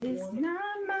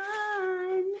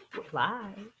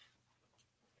Live.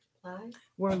 Live?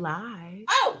 We're live.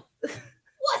 Oh,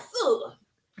 what's up?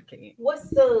 Okay.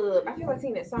 What's up? I feel like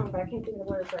singing that song, but I can't think of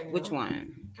the words right now. Which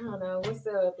one? I don't know. What's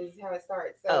up is how it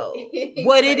starts. So, Oh,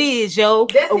 what it is, yo?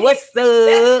 That's it. What's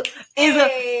up? Is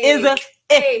a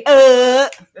Hey.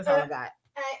 That's all I got.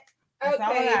 That's all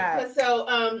I Okay, got. so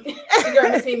the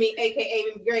girl Miss Mimi, aka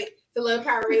Great to Love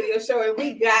Power Radio Show, and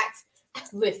we got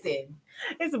listen.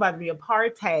 It's about to be a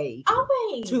party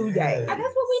Always today. And that's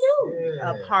what we do.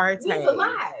 A party. We's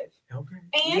alive. Okay.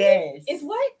 And Yes. it's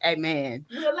what? Amen.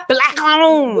 We're alive. Black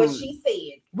on. What she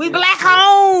said. We black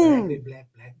on. Black.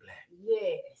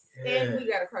 Yes. Yeah. And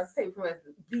we got across the table from us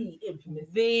the infamous.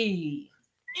 The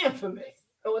Infamous.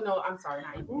 Oh no, I'm sorry,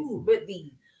 not infamous, but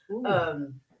the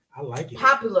I like it.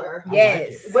 popular,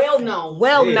 yes, well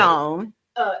known,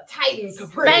 Titan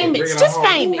Capri. Famous, just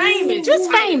famous.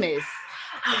 Just famous.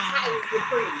 Titan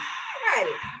Capri.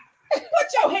 Right. Put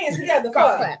your hands together for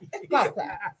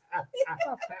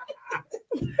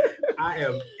I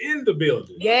am in the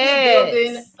building.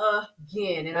 Yes.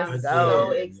 Again, and I'm Let's so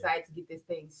go. excited to get this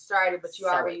thing started. But you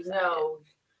So already excited. know,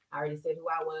 I already said who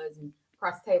I was, and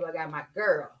across the table I got my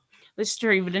girl.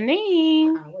 Latriva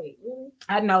Deneen. Oh wait, really?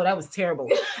 I know that was terrible.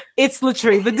 It's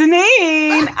Latriva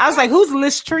Deneen. I was like, who's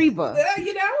Latriva?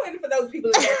 You know, and for those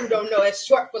people in there who don't know, it's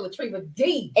short for Latriva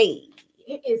D. Hey,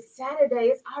 It is Saturday.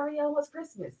 It's already almost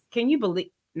Christmas. can you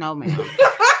believe? No, ma'am.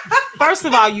 First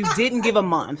of all, you didn't give a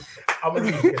month.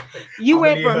 You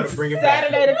went from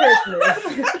Saturday to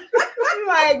Christmas. I'm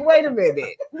like, wait a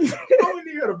minute. I'm gonna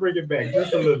need her to bring it back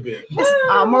just a little bit. It's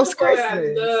almost I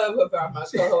Christmas. love her about my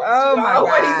co-host. Oh, She my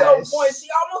always gosh. on point. She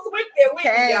almost went there with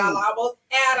Okay. me, y'all. I almost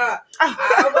had her.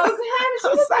 I almost had her. She I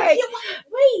was was like, like,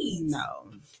 wait.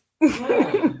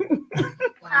 No.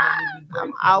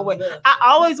 I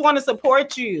always want to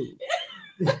support you.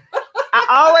 I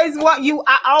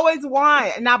always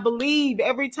want, and I believe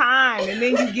every time, and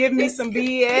then you give me some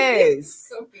BS.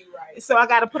 Right. So I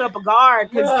got to put up a guard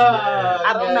because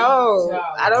I don't know. No.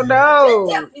 I don't know.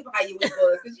 Just tell people how you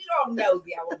was because you don't know.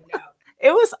 I want to know.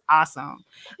 It was awesome.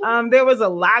 There was a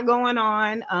lot going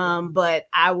on, but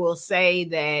I will say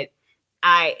that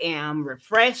I am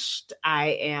refreshed.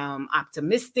 I am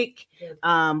optimistic.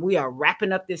 We are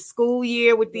wrapping up this school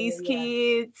year with these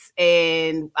kids,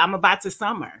 and I'm about to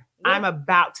summer. Yeah. I'm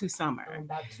about to summer.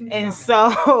 And so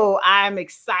so I'm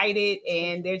excited,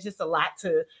 and there's just a lot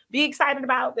to be excited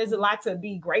about. There's a lot to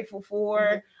be grateful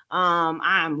for.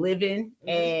 I'm living,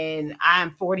 and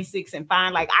I'm 46 and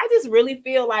fine. Like, I just really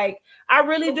feel like I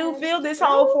really do feel this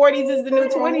whole 40s is the new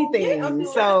 20 thing.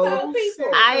 So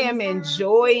I am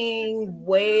enjoying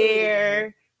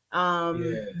where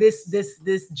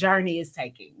this journey is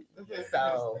taking me.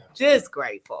 So just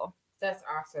grateful. that's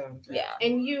awesome. Yeah.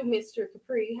 And you, Mr.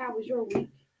 Capri, how was your week?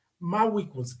 My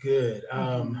week was good.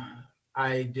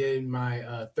 I did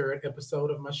my third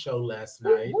episode of my show last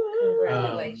night.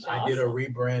 Congratulations. I did a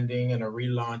rebranding and a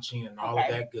relaunching and all of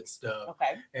that good stuff.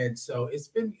 Okay. And so it's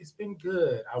been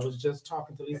good. I was just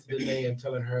talking to Lisa today and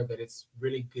telling her that it's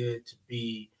really good to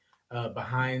be not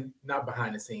behind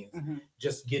the scenes,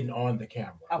 just getting on the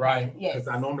camera, right? Yes. Because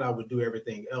I normally would do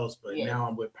everything else, but Yes. now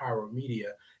I'm with Power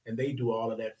Media and they do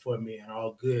all of that for me and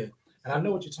all good. And I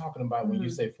know what you're talking about when you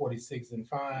say 46 and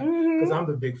fine, because I'm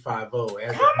the big 5-0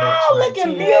 as Come of March on, looking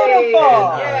 19th.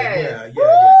 beautiful. And,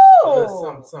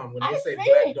 Woo! Some. When I they say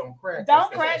see. black don't crack,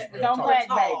 Don't that's crack, real don't talk. crack,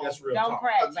 baby. That's real Don't talk.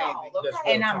 crack, That's baby. all, That's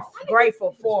okay? And I'm talk.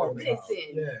 grateful for That's it. real talk.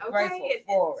 Listen, Yeah. okay. Grateful and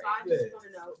for so I it. just want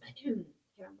to know. Can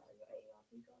I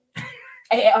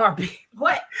borrow your AARP? ARB.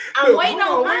 What? I'm Look, waiting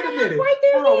hold on wait a mine. minute. Right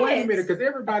there. Hold on, wait a minute, because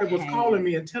everybody was Dang. calling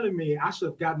me and telling me I should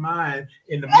have got mine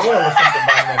in the mail or something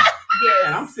by now. Yes.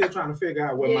 And I'm still trying to figure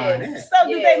out where Yes. mine is. So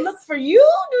do they look for you?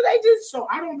 Do they just So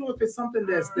I don't know if it's something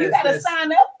that's you gotta that's,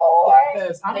 sign up for it?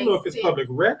 that's I don't know if it's public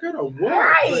record or what.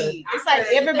 Right. but It's like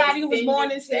I everybody who was send born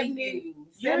it in to 70, you.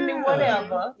 70 Yeah.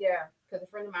 whatever. Yeah, because a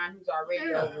friend of mine who's already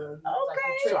Yeah. over. he was like,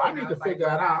 Okay. "You So I tripping?" need to was like, figure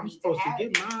out "Well, how I I'm need to supposed to have get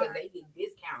it because mine. they get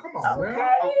discounts. Come on, Okay. man.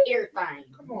 On everything.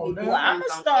 Come on, Get now. Well, I'ma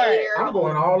discounts on start- air, I'm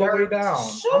going on all the way dirt. down.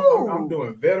 Shoot. I'm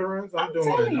doing veterans. I'm doing.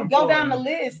 telling you, I'm go doing, down the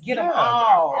list, get them Yeah,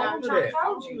 all. all of that,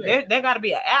 all of that. There got to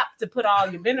be an app to put all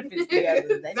your benefits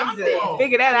together. They need Something. to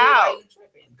figure that Why out. you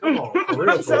tripping? Come on, for real,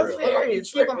 I'm so for real.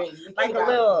 serious. Give them like a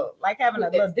little, like having a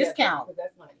little discount, Because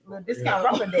that's money. little discount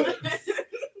Rolodex.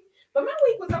 But my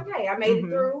week was okay. I made it Mhm.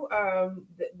 through.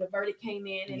 The verdict came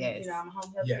in, and Yes. I'm a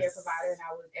home health care Yes. provider, and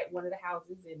I was at one of the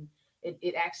houses, and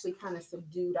it actually kind of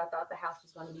subdued. I thought the house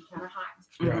was going to be kind of hot,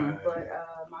 Mhm. but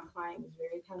my client was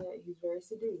he was very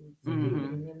subdued. Mhm.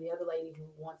 And then the other lady who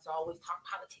wants to always talk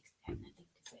politics had nothing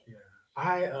to say.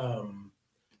 Yeah.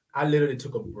 I literally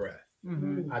took a breath.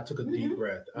 Mhm. I took a deep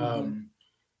breath.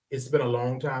 it's been a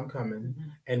long time coming,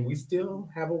 and we still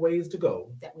have a ways to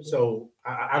go. That we do. So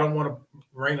I don't want to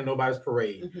rain on nobody's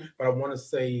parade, Mhm. but I want to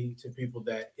say to people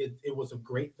that it was a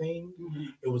great thing.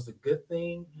 It was a good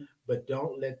thing, but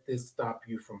don't let this stop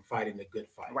you from fighting the good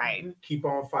fight. Right. Keep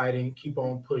on fighting, keep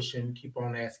on pushing, keep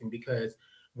on asking, because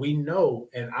we know,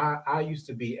 and I used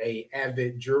to be a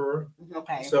avid juror.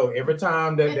 Okay. So every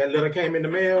time that letter came in the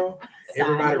mail,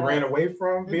 everybody Sign ran up. away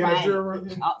from being Right. a juror.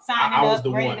 Sign it I was up,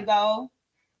 the ready one. to go.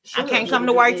 I Sure. can't come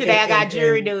to work today. I got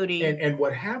jury And- duty. And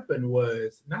what happened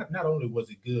was not only was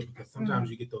it good, because sometimes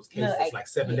you get those cases Look, like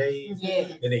 7 days,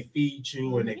 Yes. and they feed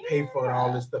you and they pay for it,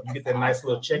 all this stuff. You get that nice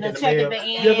little check in The the check mail. at the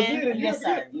You ever end. get it? Yes,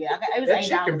 sir. Yeah, it was That $8.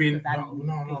 check could be because I no.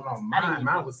 didn't get paid.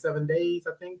 Mine was 7 days,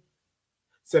 I think.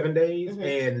 7 days,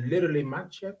 Mhm. and literally my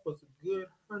check was a good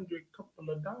couple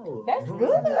of dollars. That's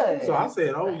good. So I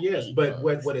said, "Oh yes," but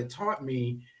 $8. what it taught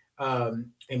me,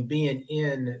 and being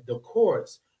in the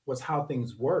courts, was how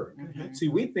things work. Mhm. See,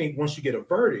 we think once you get a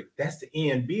verdict, that's the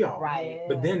end be all. Right.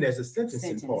 But then there's a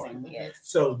sentencing part. Sentencing, yes.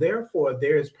 So therefore,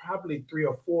 there's probably 3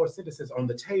 or 4 sentences on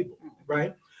the table,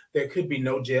 right? There could be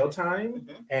no jail time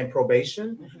and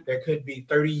probation. There could be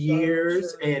 30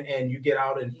 years and you get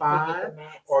out in 5,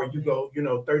 or you go,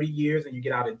 30 years and you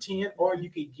get out in 10, or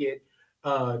you could get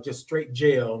just straight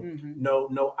jail,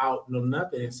 no out, no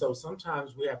nothing. And so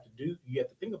sometimes you have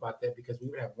to think about that, because we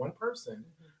would have one person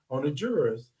on the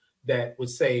jurors that would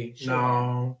say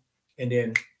no, and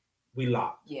then we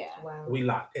locked. Yeah. Wow. We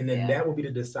locked. And then Yeah. that would be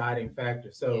the deciding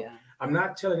factor. So Yeah. I'm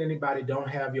not telling anybody don't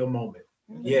have your moment.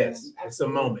 Mhm. Yes, it's a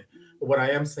Absolutely. moment. But what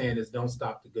I am saying is don't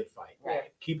stop the good fight.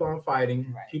 Right. Keep on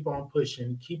fighting, Right. keep on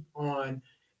pushing, keep on.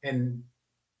 And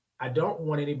I don't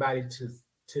want anybody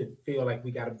to feel like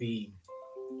we got to be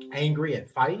angry and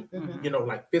fight,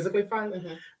 like physically fight,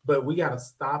 but we got to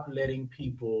stop letting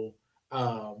people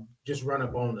just run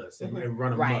up on us and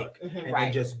run Right. amok and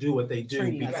Right. just do what they do,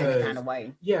 Treating us because any kind of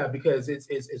way. yeah, because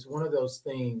it's one of those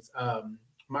things.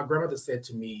 My grandmother said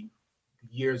to me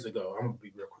years ago, I'm gonna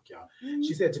be real quick, y'all.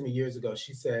 She said to me years ago,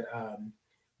 she said,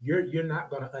 you're not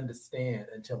gonna understand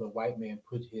until the white man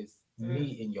put his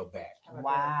knee in your back.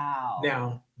 Wow.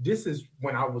 Now, this is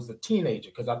when I was a teenager,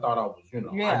 because I thought I was,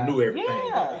 I Yeah. knew everything.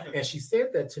 Yeah. And she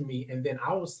said that to me, and then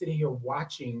I was sitting here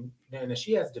watching, and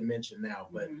she has dementia now,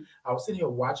 but I was sitting here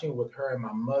watching with her and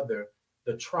my mother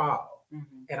the trial.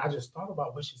 And I just thought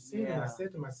about what she said, and I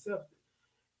said to myself,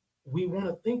 we want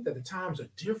to think that the times are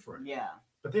different. Yeah.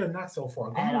 But they're not so far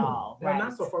gone. At all. They're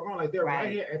not so far gone. Like they're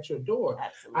right here at your door.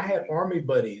 Absolutely. I had army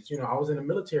buddies. I was in the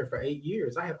military for 8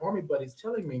 years. I had army buddies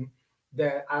telling me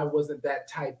that I wasn't that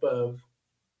type of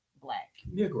Black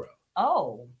Negro.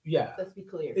 Oh. Yeah. Let's be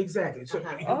clear. Exactly. So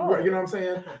Uh-huh. you know what I'm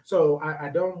saying? So I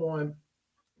don't want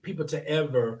people to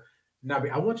ever not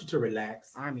be. I want you to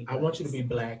relax. Army I want you to be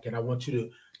black, and I want you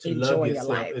to enjoy love your yourself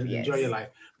life, and enjoy your life.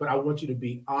 But I want you to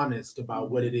be honest about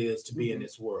what it is to be in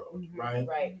this world, right?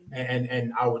 Right.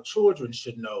 And our children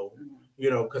should know,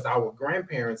 because our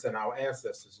grandparents and our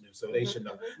ancestors knew, so they should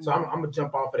know. So I'm gonna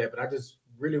jump off of that, but I just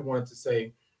really wanted to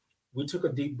say we took a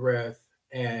deep breath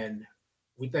and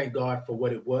we thank God for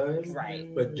what it was,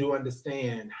 right? But do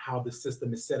understand how the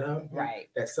system is set up, right?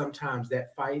 That sometimes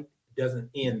that fight doesn't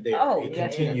end there. Oh, it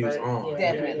continues on.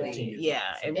 Yeah, definitely.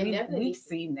 Yeah. And we've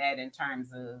seen that in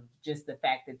terms of just the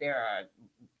fact that there are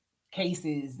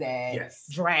cases that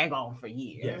drag on for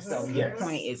years. Yes. So your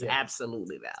point is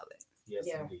absolutely valid. Yes,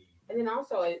 indeed. And then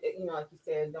also, like you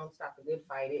said, don't stop the good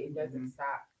fight. It doesn't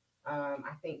stop.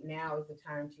 I think now is the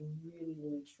time to really,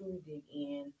 really, truly dig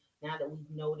in. Now that we've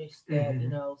noticed that,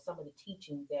 some of the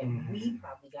teachings that we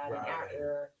probably got in our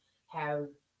era have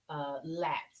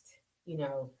lapsed,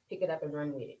 pick it up and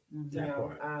run with it.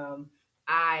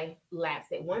 I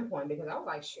lapsed at one point because I was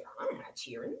like, shit, I'm not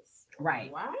cheering this.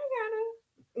 Right. Why I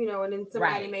gotta, and then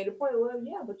somebody made a point, well,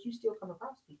 yeah, but you still come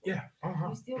across people. Yeah.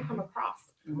 You still come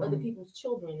across other people's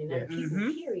children and other people,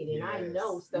 period. And I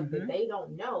know stuff that they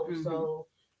don't know. So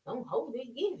don't hold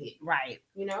it, give it. Right.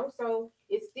 So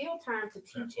it's still time to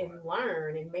teach and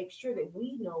learn and make sure that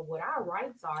we know what our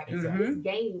rights are in this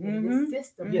game, in this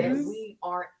system that we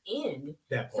are in,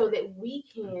 so that we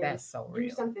can do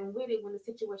something with it when the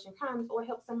situation comes or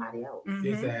help somebody else.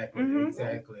 Exactly.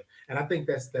 And I think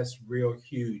that's real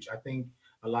huge. I think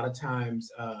a lot of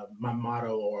times my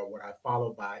motto or what I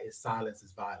follow by is silence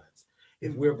is violence.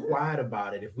 If we're quiet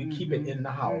about it, if we keep it in the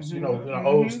house,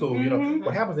 old school,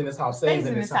 what happens in this house stays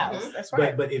in this house. That's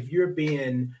right. But if you're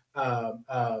being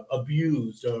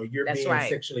abused or you're being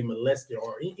sexually molested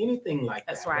or anything like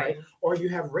that, right? Or you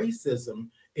have racism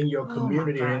in your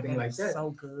community or anything like that,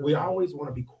 so good. we always want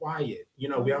to be quiet. We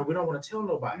don't want to tell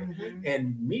nobody.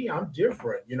 And me, I'm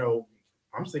different.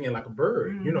 I'm singing like a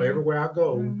bird. Everywhere I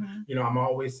go, I'm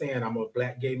always saying I'm a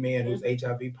Black gay man who's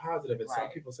HIV positive. And some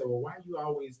people say, well, why are you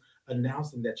always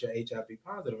announcing that you're HIV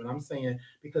positive? And I'm saying,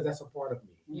 because that's a part of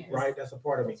me, right? That's a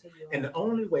part of me. And the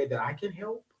only way that I can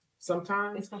help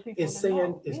sometimes is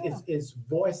saying, is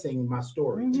voicing my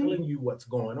story, telling you what's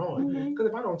going on. Because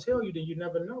if I don't tell you, then you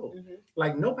never know.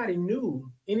 Like nobody knew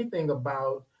anything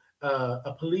about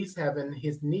a police having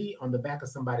his knee on the back of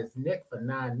somebody's neck for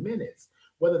 9 minutes,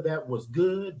 whether that was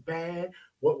good, bad,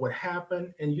 what would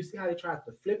happen. And you see how they tried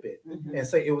to flip it and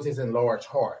say it was his enlarged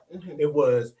heart. It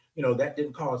was, that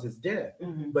didn't cause his death.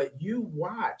 But you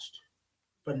watched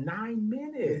for 9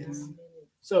 minutes.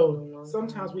 So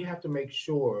sometimes we have to make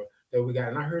sure that we got,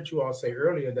 and I heard you all say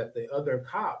earlier that the other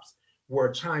cops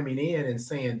were chiming in and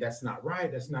saying, that's not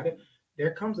right, that's not it. There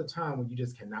comes a time when you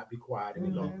just cannot be quiet any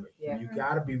longer. You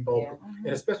got to be vocal.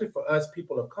 And especially for us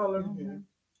people of color,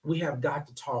 we have got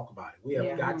to talk about it. We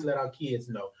have got to let our kids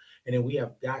know. And then we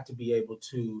have got to be able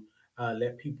to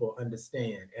let people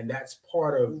understand. And that's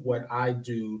part of what I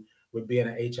do with being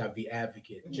an HIV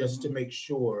advocate, just to make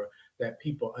sure that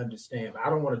people understand. But I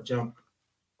don't want to jump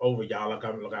over y'all like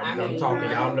I'm talking.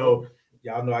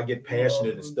 Y'all know I get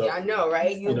passionate and stuff. I know,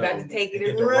 right? You got to take it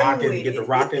and run with it. Get the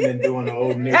rocking and doing the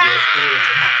old nigga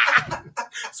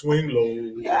swing low.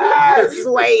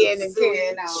 Swaying and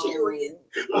carrying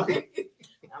on. Okay.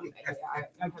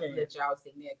 I'm gonna let y'all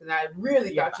sing that because I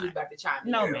really thought you was about to chime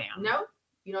in. No, ma'am. No?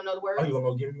 You don't know the words? Oh, you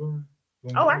want to give me one?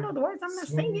 Oh, I know the words. I'm not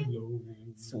singing. Low.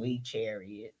 Sweet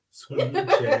chariot. Sweet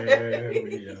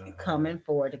chariot. Coming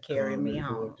forward to carry me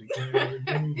home.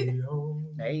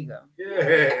 There you go.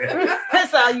 Yeah.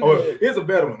 That's all you need. Here's a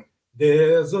better one.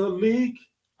 There's a leak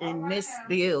in this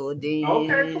building.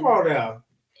 Okay, come on now.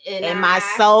 And my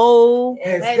soul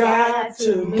has got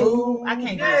to move. I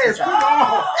can't. Yes, come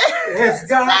on. Has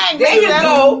got. There you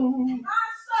go.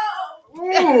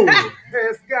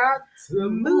 Has got to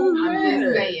move. I'm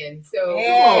just saying. So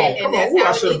come on. Ooh,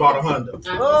 I should have bought a Honda. I just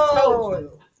told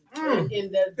you. In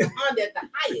the Honda at the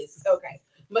highest. Okay,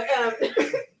 but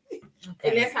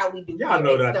and that's how we do. Y'all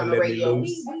know not to let me radio.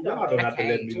 loose. Y'all know not to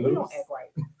let me loose. We don't act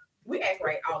right. We act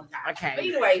right all the time. Okay. But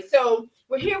anyway, so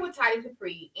we're here with Titan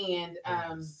Capri, and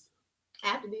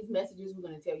after these messages, we're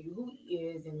going to tell you who he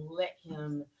is and let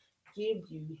him give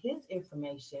you his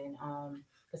information.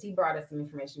 Because he brought us some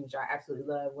information which I absolutely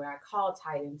love. When I called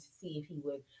Titan to see if he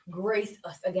would grace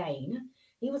us again,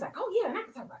 he was like, "Oh yeah, and I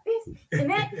can talk about this and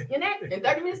that and that." And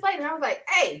 30 minutes later, I was like,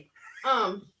 "Hey,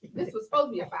 this was supposed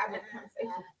to be a 5-minute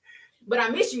conversation." But I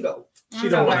miss you though. She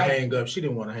didn't want to hang up. She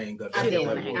didn't want to hang up. I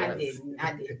didn't.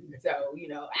 So,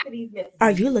 after these messages.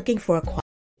 Are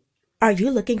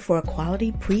you looking for a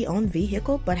quality pre-owned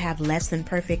vehicle but have less than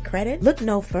perfect credit? Look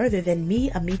no further than Mi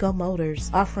Amigo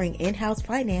Motors, offering in-house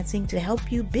financing to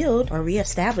help you build or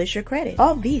reestablish your credit.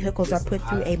 All vehicles are put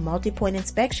through a multi-point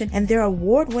inspection, and their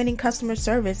award-winning customer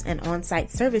service and on-site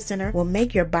service center will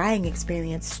make your buying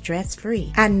experience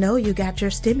stress-free. I know you got your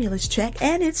stimulus check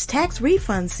and it's tax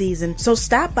refund season, so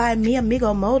stop by Mi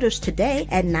Amigo Motors today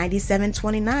at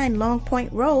 9729 Long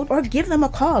Point Road or give them a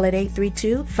call at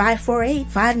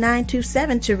 832-548-5927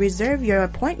 to reserve your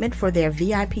appointment for their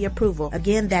VIP approval.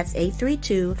 Again, that's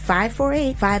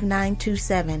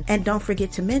 832-548-5927. And don't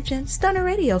forget to mention Stunner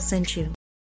Radio sent you.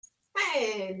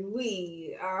 And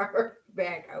we are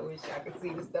back. I wish I could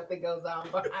see the stuff that goes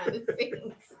on behind the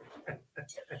scenes.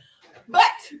 But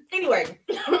anyway,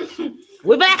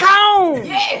 we're back home.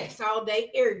 Yes, all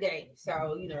day, every day.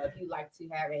 So, if you'd like to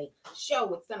have a show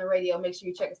with Stunner Radio, make sure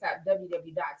you check us out,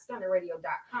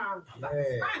 www.stunnerradio.com.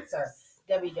 Sponsor.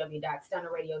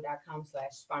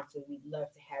 www.stunnerradio.com/sponsor. We'd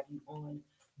love to have you on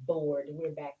board.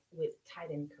 We're back with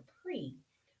Titan Capri,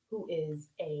 who is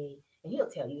and he'll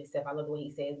tell you this stuff. I love the way he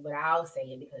says, but I'll say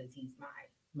it because he's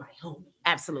my homie.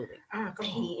 Absolutely.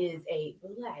 He is a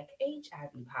Black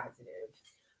HIV positive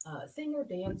singer,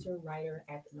 dancer, writer,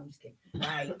 actor. No, I'm just kidding.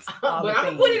 Right. But I'm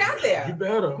gonna put it out there. You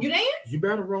better. You dance? You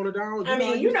better roll it down.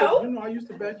 I used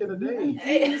to back in the day.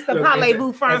 It's the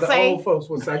parlez-vous français. The old folks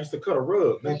would say, I used to cut a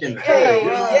rug back in the day.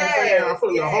 day. I put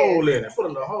a little hole in it.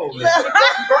 And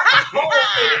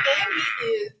he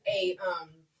is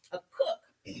a cook.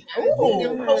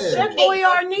 Chef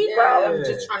Boyardee. I'm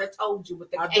just trying to told you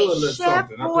with the cake. Chef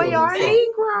Boyardee.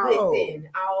 Listen,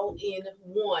 all in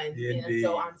one. And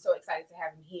so I'm so excited to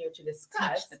have him here to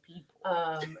discuss the people.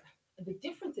 The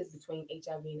differences between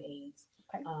HIV and AIDS.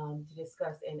 To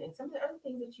discuss and some of the other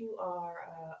things that you are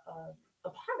a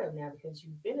part of now, because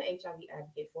you've been an HIV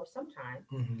advocate for some time.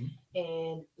 Mm-hmm.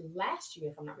 And last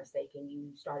year, if I'm not mistaken,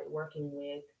 you started working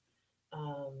with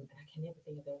I can never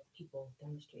think of the people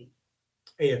down the street.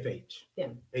 AFH,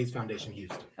 Them. AIDS Foundation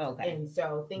Houston. Okay. And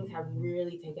so things have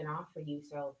really taken off for you.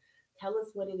 So tell us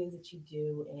what it is that you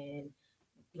do and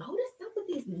load us up with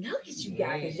these nuggets you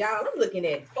got. Because y'all, I'm looking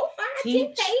at 4, 5, 10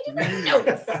 Teach pages of me.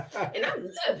 notes. And I'm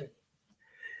loving it.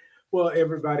 Well,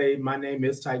 everybody, my name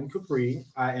is Titan Capri.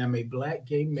 I am a Black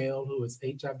gay male who is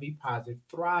HIV positive,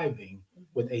 thriving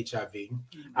with HIV.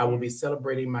 I will be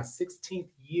celebrating my 16th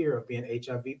year of being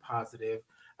HIV positive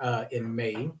in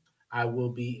May. I will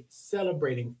be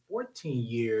celebrating 14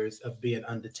 years of being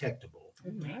undetectable.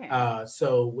 Man.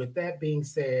 So, with that being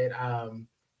said,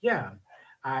 yeah,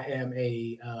 I am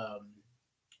a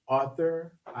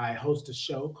author. I host a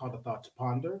show called The Thought to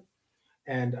Ponder.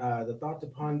 And The Thought to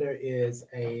Ponder is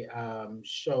a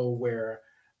show where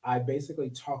I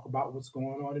basically talk about what's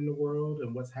going on in the world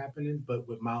and what's happening, but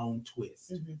with my own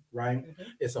twist, right?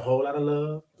 It's a whole lot of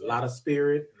love, a lot of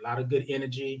spirit, a lot of good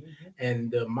energy.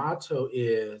 And the motto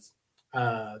is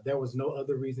there was no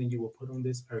other reason you were put on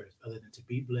this earth other than to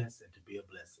be blessed and to be a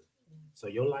blessing. So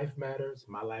your life matters,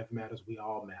 my life matters, we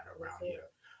all matter around here.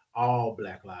 All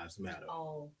Black lives matter.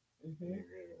 Oh,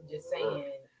 just saying.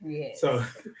 Yes.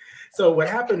 So what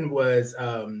happened was,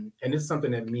 and this is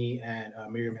something that me and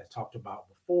Miriam has talked about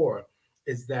before,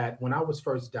 is that when I was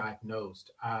first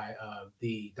diagnosed,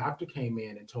 the doctor came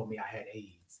in and told me I had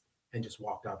AIDS and just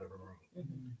walked out of the room.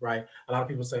 Right? A lot of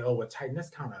people say, "Oh, well, Titan, that's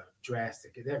kind of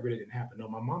drastic. That really didn't happen." No,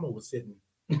 my mama was sitting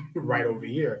right over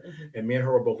here, and me and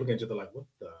her were both looking at each other like, "What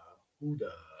the? Who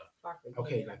the?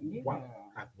 Okay, like what?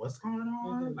 Like what's going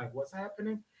on? Like what's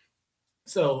happening?"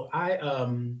 So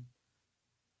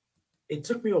it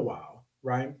took me a while,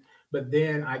 right? But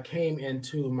then I came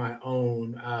into my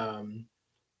own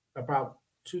about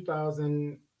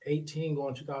 2018,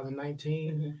 going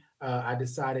 2019. I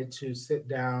decided to sit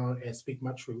down and speak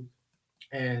my truth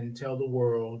and tell the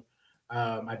world.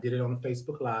 I did it on a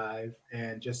Facebook Live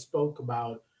and just spoke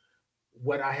about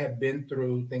what I had been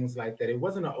through, things like that. It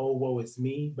wasn't an oh woe it's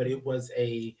me, but it was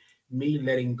a me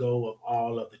letting go of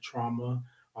all of the trauma,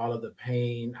 all of the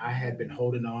pain. I had been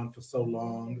holding on for so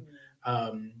long.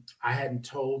 I hadn't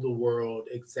told the world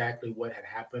exactly what had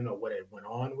happened or what had went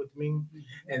on with me.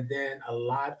 And then a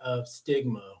lot of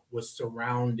stigma was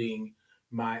surrounding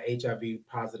my HIV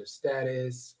positive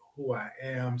status, who I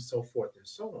am, so forth and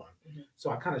so on. So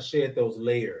I kind of shed those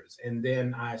layers. And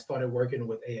then I started working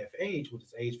with AFH, which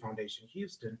is AIDS Foundation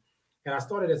Houston. And I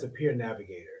started as a peer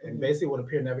navigator. And basically what a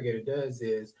peer navigator does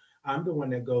is I'm the one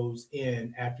that goes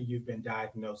in after you've been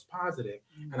diagnosed positive,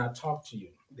 and I talk to you,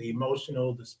 the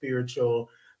emotional, the spiritual,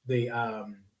 the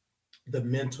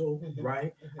mental,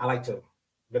 right? I like to,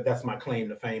 but that's my claim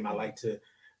to fame. I like to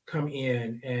come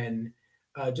in and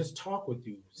just talk with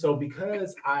you. So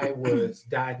because I was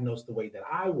diagnosed the way that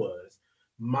I was,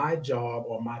 my job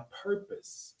or my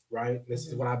purpose, right? This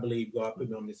is what I believe God put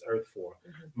me on this earth for.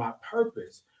 My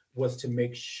purpose was to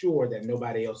make sure that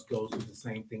nobody else goes through the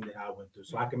same thing that I went through.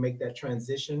 So I can make that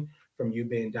transition from you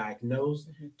being diagnosed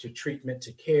to treatment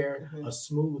to care, a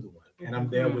smooth one. And I'm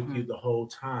there with you the whole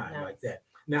time like that.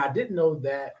 Now, I didn't know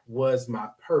that was my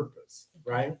purpose,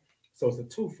 right? So it's a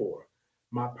two-for.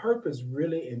 My purpose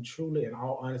really and truly, in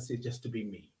all honesty, is just to be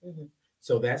me.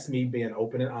 So that's me being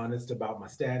open and honest about my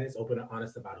status, open and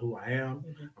honest about who I am.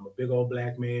 I'm a big old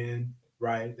Black man,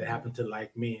 right, that happen to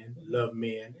like men, love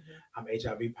men. I'm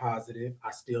HIV positive. I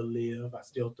still live. I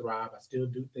still thrive. I still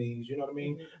do things. You know what I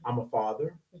mean? I'm a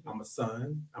father. I'm a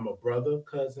son. I'm a brother,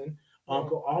 cousin,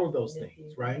 uncle, all of those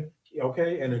things, right?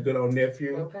 Okay, and a good old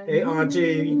nephew. Hey,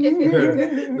 auntie.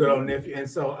 Good old nephew. And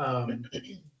so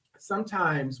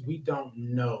sometimes we don't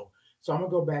know. So I'm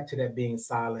going to go back to that being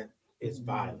silent is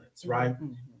violence, right?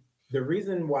 The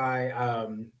reason why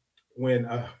when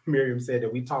Miriam said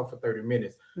that we talked for 30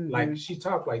 minutes, like she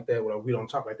talked like that. Well, we don't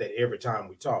talk like that every time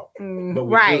we talk, but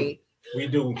we do. We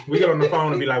do. We get on the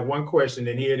phone and be like one question,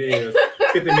 and here it is.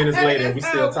 50 minutes later, and we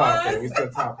still talking. We still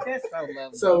talking. That's so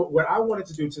lovely. So what I wanted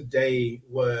to do today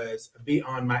was be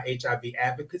on my HIV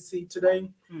advocacy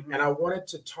today, and I wanted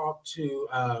to talk to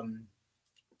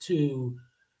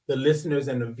the listeners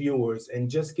and the viewers and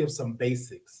just give some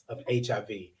basics of HIV.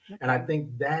 And I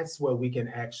think that's where we can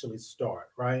actually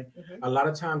start, right? A lot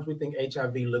of times we think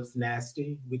HIV looks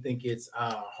nasty. We think it's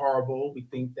horrible. We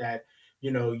think that,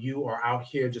 you know, you are out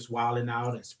here just wilding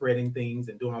out and spreading things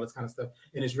and doing all this kind of stuff.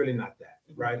 And it's really not that,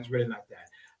 right? It's really not that.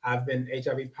 I've been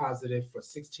HIV positive for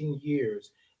 16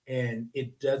 years, and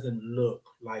it doesn't look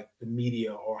like the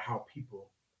media or how people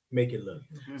make it look.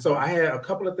 So I had a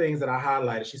couple of things that I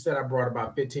highlighted. She said I brought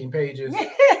about 15 pages. 2011.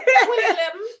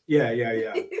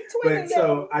 Yeah. But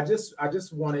so I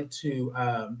just wanted to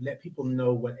let people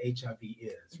know what HIV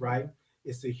is, right?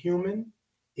 It's a human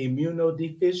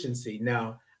immunodeficiency.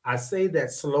 Now, I say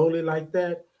that slowly like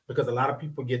that because a lot of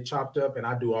people get chopped up, and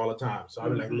I do all the time. So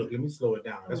I'm like, look, let me slow it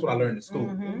down. That's what I learned in school.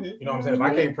 You know what I'm saying? If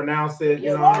I can't pronounce it,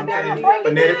 you know what I'm saying?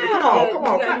 Phonetically, come on, come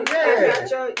on,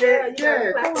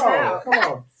 come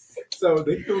on. So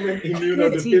the human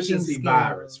immunodeficiency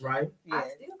virus, right?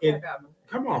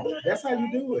 Come on, that's how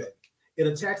you do it. It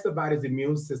attacks the body's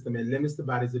immune system and limits the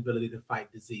body's ability to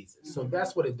fight diseases. So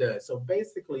that's what it does. So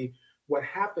basically, what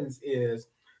happens is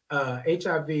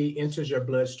HIV enters your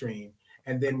bloodstream,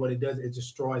 and then what it does, it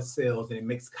destroys cells and it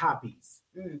makes copies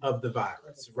of the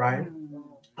virus, right?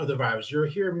 Of the virus. You're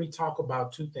hearing me talk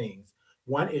about two things.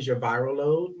 One is your viral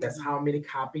load. That's how many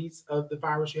copies of the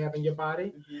virus you have in your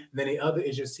body. Then the other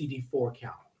is your CD4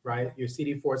 count, right? Your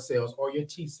CD4 cells or your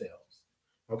T cells.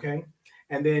 Okay.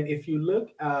 And then if you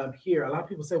look here, a lot of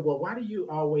people say, well, why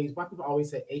people always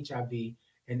say HIV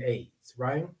and AIDS,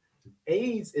 right?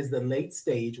 AIDS is the late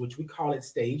stage, which we call it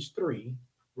stage 3,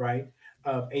 right,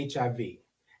 of HIV.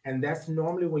 And that's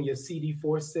normally when your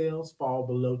CD4 cells fall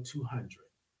below 200.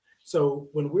 So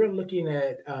when we're looking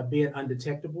at being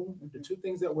undetectable, the two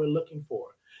things that we're looking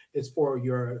for is for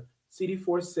your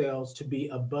CD4 cells to be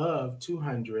above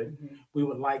 200. We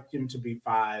would like them to be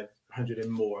 500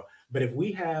 and more. But if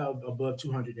we have above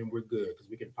 200, then we're good because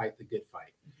we can fight the good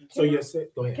fight. So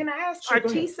go ahead. Can I ask, Sure, are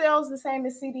T cells the same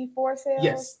as CD4 cells?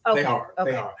 Yes, okay. they are.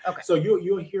 Okay. They are. Okay. So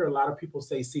you'll hear a lot of people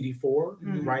say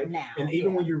CD4, right? Now, and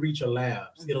even when you reach your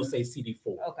labs, it'll say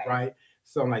CD4, Okay. right?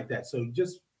 Something like that. So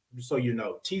just so you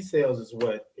know, T cells is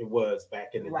what it was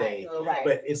back in the day,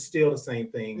 but it's still the same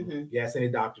thing. Yes, any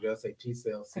doctor, they'll say T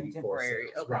cells, CD4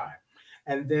 cells, right?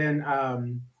 And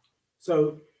then,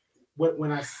 so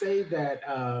when I say that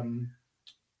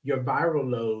your viral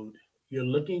load, you're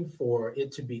looking for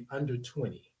it to be under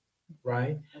 20,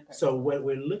 right? So what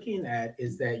we're looking at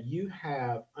is that you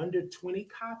have under 20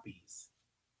 copies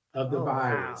of the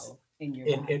virus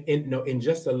in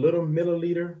just a little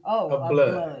milliliter of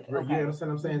blood. You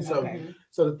understand what I'm saying?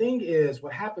 So the thing is,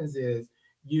 what happens is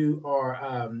you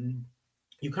are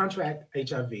you contract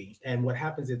HIV, and what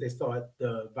happens is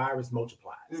the virus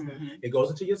multiplies. It goes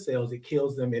into your cells, it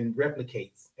kills them, and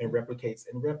replicates and replicates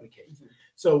and replicates.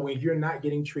 So if you're not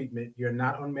getting treatment, you're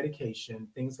not on medication,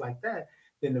 things like that,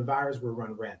 then the virus will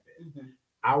run rampant.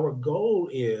 Our goal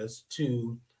is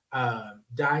to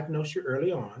diagnose you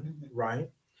early on, right?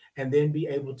 And then be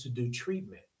able to do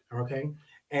treatment, okay?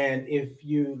 And if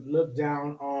you look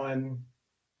down on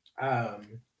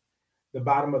the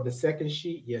bottom of the second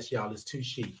sheet, yes, y'all, it's two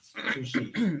sheets.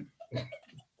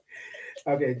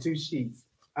 Okay, two sheets.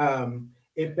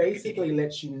 It basically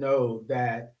lets you know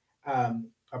that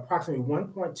approximately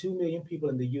 1.2 million people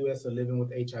in the US are living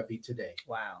with HIV today.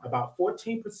 Wow. About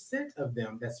 14% of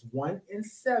them, that's 1 in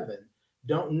 7,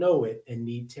 don't know it and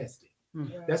need testing.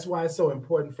 That's why it's so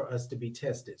important for us to be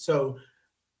tested. So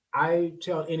I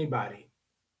tell anybody,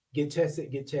 get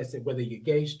tested, whether you're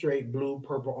gay, straight, blue,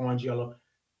 purple, orange, yellow,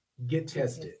 get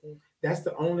tested. That's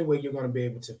the only way you're going to be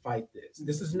able to fight this.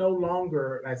 This is no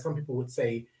longer, like some people would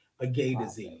say, a gay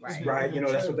disease, right? You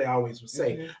know, that's what they always would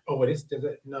say. Oh,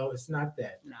 no, it's not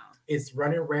that. No. It's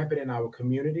running rampant in our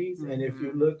communities. And if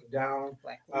you look down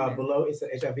below, it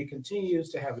says HIV continues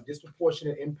to have a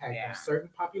disproportionate impact on certain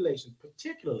populations,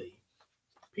 particularly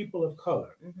people of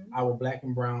color, our Black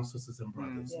and brown sisters and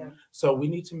brothers. So we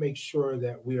need to make sure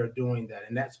that we are doing that.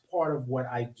 And that's part of what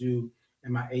I do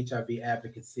in my HIV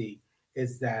advocacy,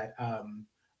 is that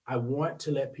I want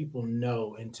to let people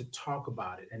know and to talk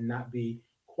about it and not be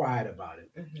quiet about it.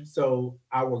 So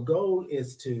our goal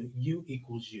is to U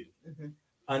equals U.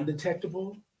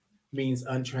 Undetectable means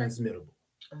untransmittable.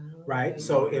 Right.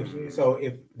 So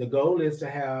if the goal is to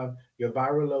have your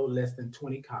viral load less than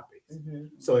 20 copies.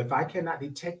 So if I cannot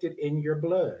detect it in your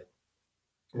blood,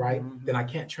 right, then I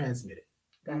can't transmit it.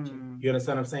 Gotcha. You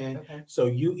understand what I'm saying? Okay. So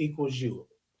U equals U.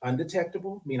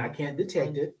 Undetectable mean I can't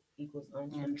detect it. Equals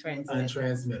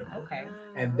Untransmittable. Okay.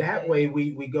 And that way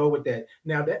we go with that.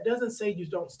 Now that doesn't say you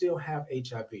don't still have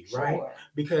HIV, right?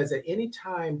 Because at any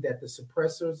time that the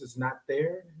suppressors is not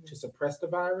there to suppress the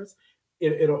virus,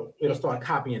 it'll start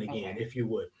copying again, if you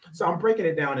would. So I'm breaking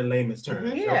it down in layman's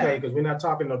terms, okay? Because we're not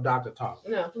talking no doctor talk.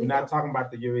 No, we're not talking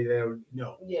about the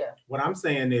no. Yeah. What I'm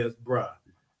saying is, bruh,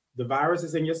 the virus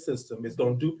is in your system. It's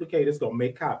going to duplicate. It's going to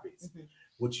make copies.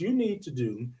 What you need to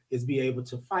do is be able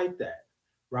to fight that,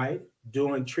 right?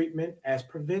 Doing treatment as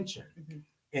prevention.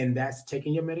 And that's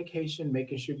taking your medication,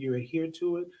 making sure you adhere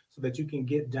to it so that you can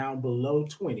get down below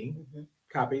 20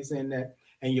 copies and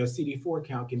your CD4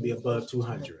 count can be above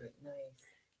 200. Nice.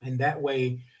 And that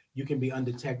way you can be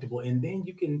undetectable. And then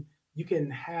you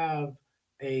can have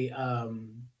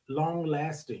long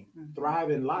lasting, thrive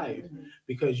in life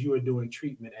because you are doing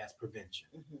treatment as prevention.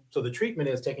 So the treatment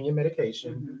is taking your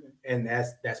medication, and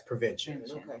that's prevention.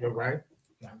 Prevention. You're right.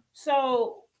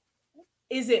 So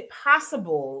is it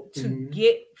possible to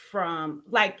get from,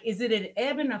 like, is it an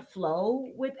ebb and a flow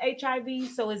with HIV?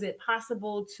 So is it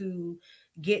possible to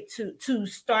get to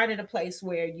start at a place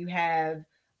where you have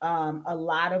a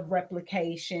lot of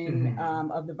replication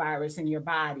of the virus in your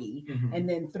body, and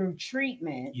then through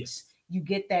treatment, Yes. you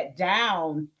get that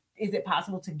down? Is it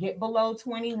possible to get below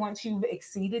 20 once you've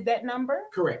exceeded that number?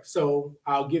 Correct. So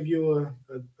I'll give you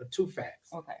a two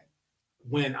facts. Okay.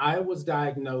 When I was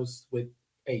diagnosed with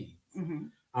AIDS, Mm-hmm.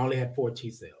 I only had 4 T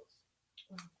cells.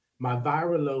 My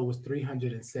viral load was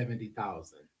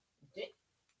 370,000.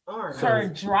 Per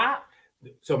drop.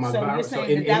 So my So viral, you're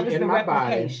saying that was the my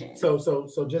replication. body.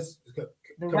 So just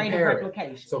The rate of compare it.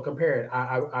 replication. So compare it.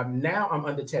 I'm now I'm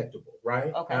undetectable,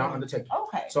 right? Okay. Now I'm undetectable.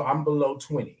 Okay. So I'm below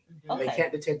 20. Okay. They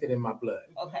can't detect it in my blood.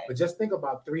 Okay. But just think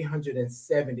about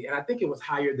 370, and I think it was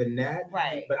higher than that.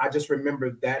 Right. But I just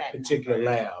remembered that particular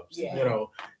number. labs. Yeah. You know,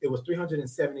 it was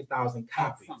 370,000 At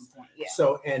copies. some point, yeah.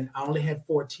 So, and I only had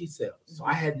 4 T cells. So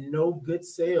I had no good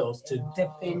cells to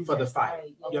Defend for the yourself. fight.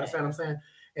 Okay. You understand what I'm saying?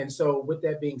 And so, with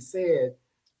that being said,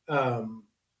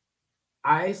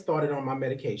 I started on my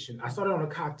medication. I started on a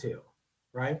cocktail,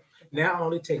 right? Now I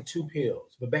only take 2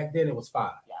 pills, but back then it was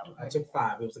 5. Yeah, okay. I took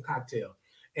 5. It was a cocktail,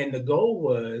 and the goal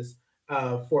was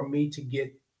for me to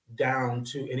get down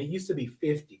to, and it used to be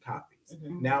 50 copies.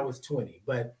 Now it's 20,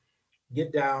 but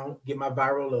get my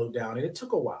viral load down, and it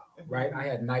took a while, right? I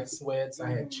had night sweats, I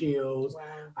had chills,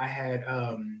 I had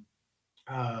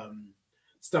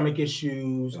stomach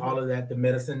issues, all of that. The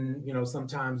medicine,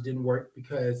 sometimes didn't work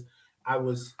because I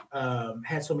was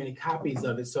had so many copies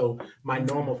of it, so my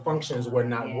normal functions were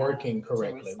not working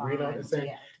correctly. You know what I'm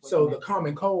saying? So the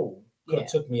common cold could have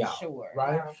took me out,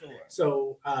 right? Sure.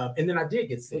 So and then I did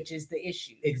get sick, Which is the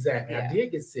issue. Exactly, Yeah. I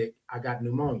did get sick. I got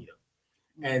pneumonia,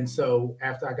 and so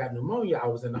after I got pneumonia, I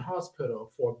was in the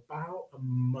hospital for about a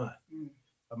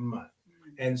month.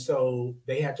 And so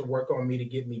they had to work on me to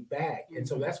get me back. And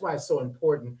so that's why it's so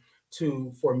important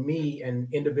for me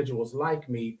and individuals like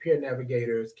me, peer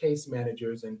navigators, case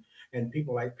managers, and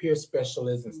people like peer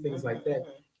specialists and things like that,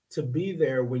 to be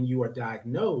there when you are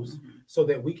diagnosed so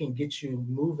that we can get you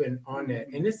moving on that.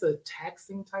 And it's a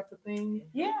taxing type of thing.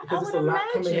 Yeah, because it's a lot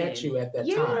coming at you at that time.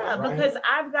 Yeah, right? because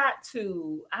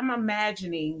I'm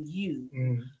imagining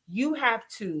you have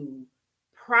to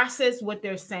process what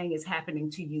they're saying is happening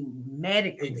to you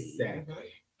medically. Exactly.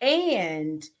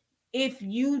 And if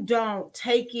you don't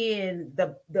take in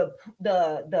the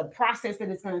process that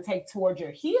it's going to take towards your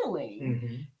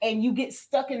healing, and you get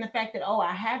stuck in the fact that,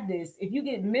 I have this, if you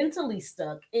get mentally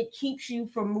stuck, it keeps you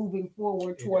from moving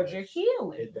forward towards your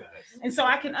healing. It does. And so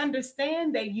I can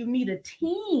understand that you need a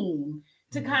team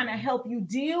to kind of help you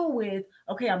deal with,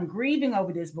 okay, I'm grieving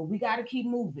over this, but we got to keep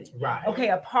moving. Right. Okay,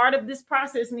 a part of this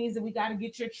process means that we got to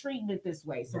get your treatment this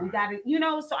way. So we got to,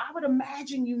 so I would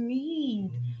imagine you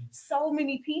need so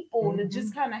many people to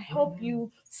just kind of help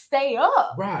you stay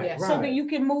up. Right. So that you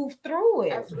can move through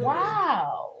it. Absolutely.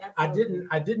 Wow. Absolutely.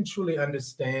 I didn't truly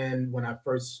understand when I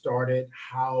first started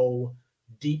how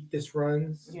deep this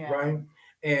runs, right?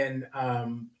 And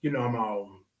I'm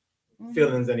all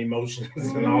feelings and emotions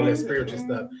and all that spiritual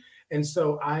stuff. And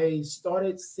so I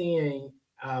started seeing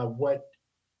what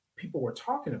people were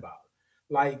talking about.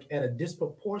 Like at a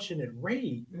disproportionate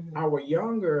rate, our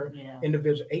younger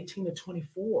individuals, 18 to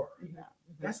 24,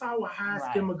 that's our highest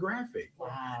demographic.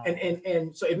 Wow.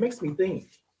 And so it makes me think,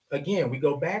 again, we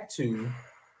go back to,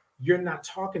 you're not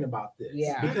talking about this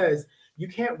because you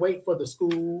can't wait for the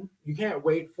school. You can't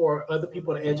wait for other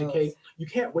people to educate. You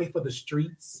can't wait for the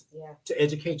streets to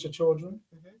educate your children.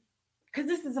 Because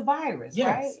this is a virus,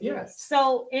 right? Yes.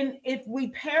 So if we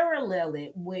parallel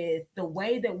it with the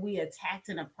way that we attacked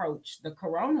and approached the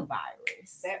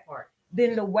coronavirus, That part.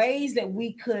 then the ways that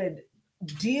we could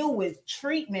deal with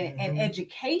treatment and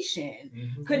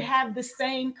education could have the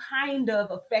same kind of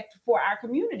effect for our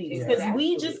communities, because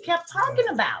we just kept talking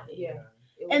about it. Yeah.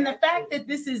 And the fact that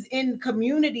this is in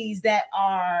communities that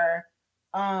are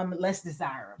less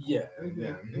desirable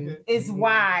is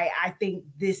why I think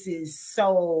this is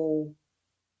so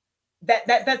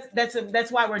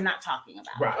that's why we're not talking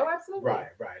about Right. it. Oh, absolutely. Right.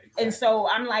 Exactly. And so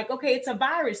I'm like, okay, it's a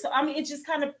virus. So I mean, it's just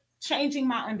kind of changing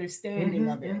my understanding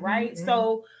of it, right?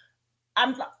 So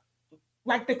I'm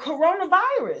like the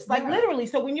coronavirus, like literally.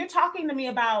 So when you're talking to me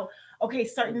about, okay,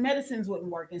 certain medicines wouldn't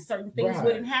work and certain things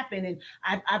wouldn't happen, and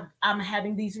I'm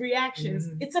having these reactions,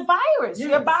 it's a virus. Yes.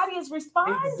 Your body is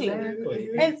responding.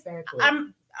 Exactly. And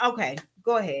I'm okay.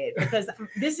 Go ahead, because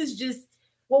this is just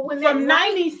Well, when from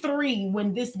 93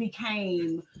 when this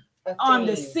became on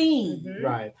the scene,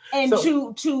 right? And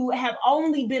to have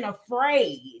only been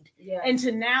afraid, yeah. and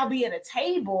to now be at a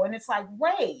table, and it's like,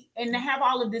 wait, and to have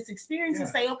all of this experience and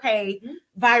say, okay,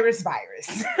 virus,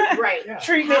 right?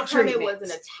 Treatment, How come it was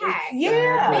an attack?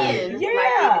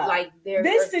 Yeah, like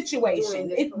this situation.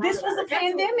 This was a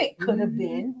pandemic, could have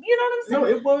been. You know what I'm saying? No,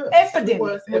 it was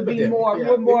epidemic. Would be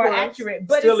more accurate,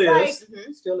 but still it's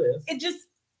like still is.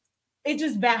 It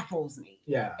just baffles me.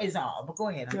 Yeah, is all. But go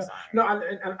ahead. I'm sorry. No,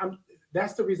 I'm.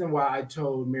 That's the reason why I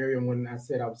told Miriam when I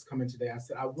said I was coming today. I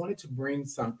said I wanted to bring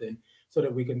something so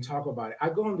that we can talk about it. I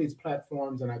go on these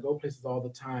platforms and I go places all the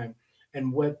time.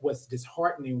 And what's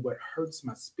disheartening, what hurts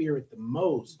my spirit the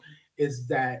most, is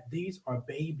that these are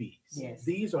babies. Yes.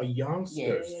 These are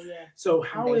youngsters. Yeah. So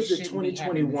how is it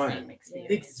 2021?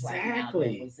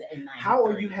 Exactly. How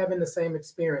are you having the same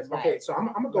experience? Right. Okay, so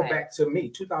I'm gonna go back to me,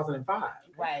 2005.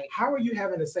 Right. How are you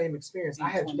having the same experience I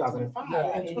had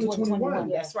 2005 and 2021?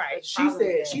 That's right.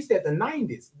 She said the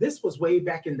 90s. This was way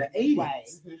back in the 80s. Right.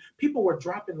 People were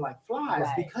dropping like flies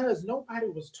because nobody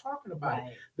was talking about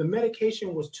it. The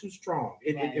medication was too strong.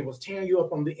 It was tearing you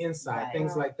up on the inside,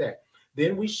 things like that.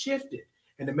 Then we shifted,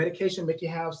 and the medication make you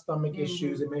have stomach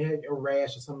issues. It may have a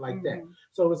rash or something like that.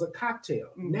 So it was a cocktail.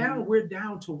 Now we're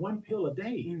down to one pill a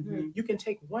day. You can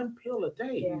take one pill a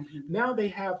day. Now they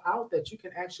have out that you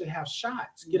can actually have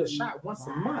shots, get a shot once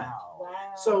a month.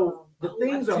 So the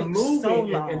things are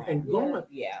moving and going.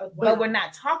 Yeah. But we're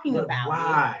not talking about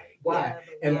why.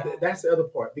 And that's the other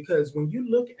part, because when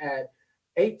you look at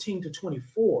 18 to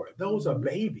 24, those are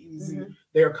babies.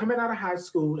 They're coming out of high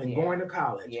school and going to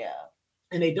college. Yeah.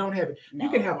 And they don't have it. No. You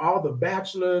can have all the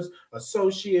bachelors,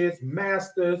 associates,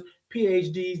 masters,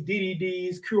 PhDs,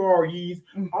 DDDs, QREs,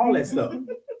 all that stuff.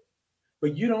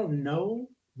 But you don't know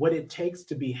what it takes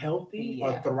to be healthy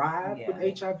or thrive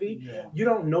with HIV. You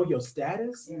don't know your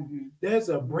status. There's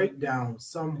a breakdown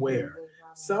somewhere.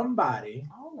 Somebody,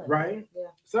 right?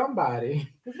 Somebody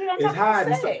is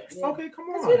hiding. Okay, come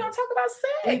on. Because we don't talk about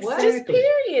sex. Exactly. Just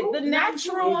period. The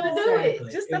natural want to do it.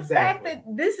 Just the fact that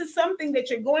this is something that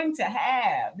you're going to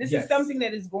have. This is something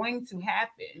that is going to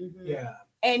happen. Yeah.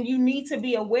 And you need to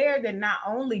be aware that not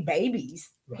only babies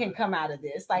can come out of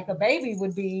this. Like a baby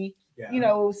would be,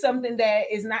 something that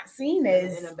is not seen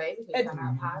as. And a baby can come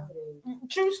out positive.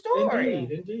 True story.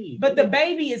 Indeed. But the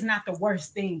baby is not the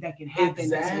worst thing that can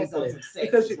happen as a result of sex.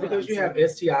 Because you have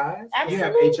STIs, you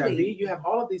have HIV, you have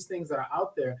all of these things that are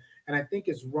out there. And I think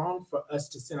it's wrong for us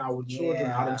to send our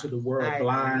children out into the world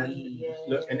blind.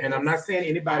 Look, and I'm not saying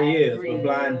anybody is, but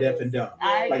blind, deaf, and dumb.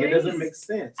 Like, it doesn't make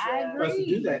sense for us to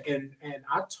do that. And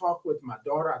I talk with my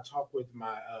daughter, I talk with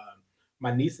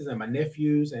my nieces and my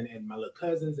nephews and my little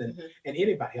cousins and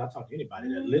anybody. I'll talk to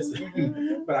anybody that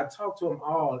listen. But I talk to them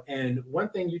all. And one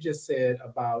thing you just said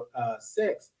about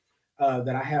sex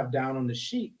that I have down on the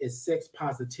sheet is sex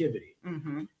positivity.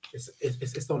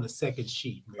 It's on the second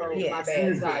sheet. Mary. Oh, my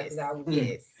bad.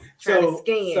 Yes. So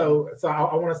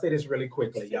I want to say this really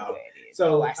quickly, y'all.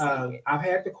 So I've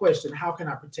had the question, how can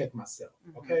I protect myself?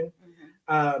 Okay.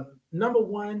 Number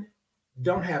one,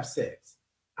 don't have sex.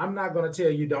 I'm not going to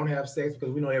tell you don't have sex because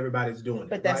we know everybody's doing it.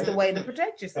 But that's the way to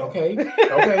protect yourself. Okay.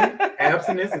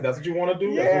 Abstinence, if that's what you want to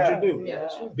do, that's what you do. Yeah.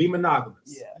 Be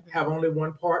monogamous. Have only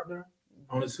one partner.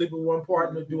 Only sleep with one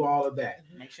partner. Do all of that.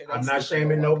 Sure I'm not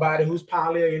shaming nobody who's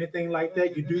poly or anything like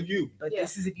that. You do you. But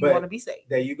this is if you want to be safe.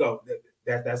 There you go.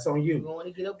 That's on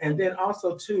you. And then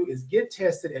also too is get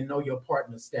tested and know your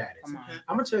partner status.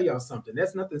 I'm gonna tell y'all something.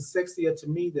 There's nothing sexier to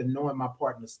me than knowing my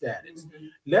partner status.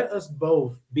 Let us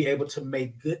both be able to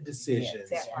make good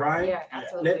decisions, right? Yeah,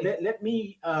 absolutely. Let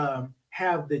me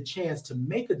have the chance to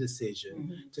make a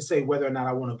decision to say whether or not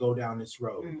I want to go down this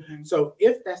road. So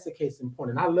if that's the case in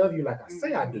point, and I love you like I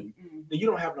say I do, then you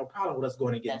don't have no problem with us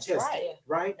going and getting tested,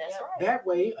 right? That's right. That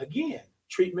way, again,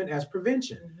 treatment as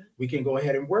prevention. We can go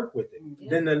ahead and work with it.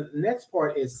 Then the next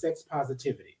part is sex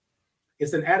positivity.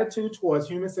 It's an attitude towards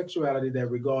human sexuality that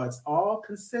regards all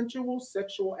consensual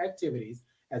sexual activities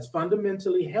as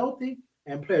fundamentally healthy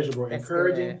and pleasurable,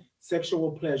 encouraging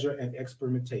sexual pleasure and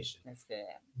experimentation. That's good.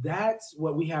 That's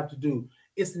what we have to do.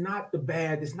 It's not the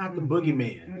bad, it's not the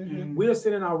boogeyman. We're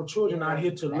sending our children out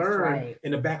here to learn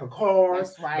in the back of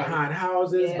cars, behind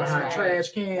houses, behind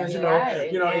trash cans,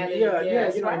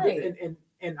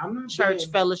 and I'm not church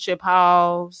fellowship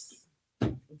halls.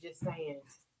 Just saying,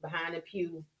 behind the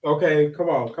pew. Okay, come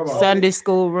on. Sunday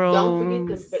school room. Don't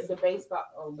forget the baseball.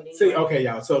 Oh, but anyway. See, okay,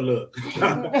 y'all. So look,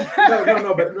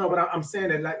 but I'm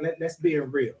saying that let's be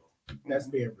real. That's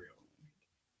being real.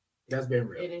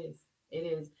 It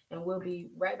is, and we'll be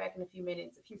right back in a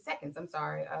few seconds. I'm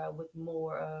sorry, with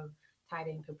more of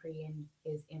Titan Capri and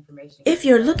his information. If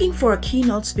you're looking for a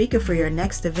keynote speaker for your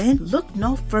next event, look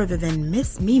no further than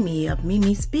Miss Mimi of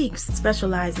Mimi Speaks,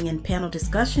 specializing in panel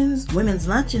discussions, women's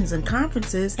luncheons and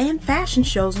conferences, and fashion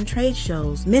shows and trade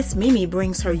shows. Miss Mimi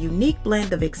brings her unique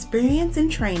blend of experience and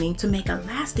training to make a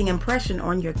lasting impression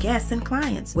on your guests and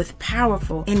clients. With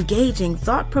powerful, engaging,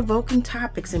 thought-provoking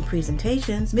topics and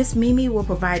presentations, Miss Mimi will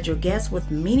provide your guests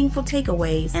with meaningful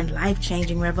takeaways and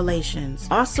life-changing revelations.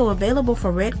 Also available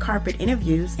for red carpet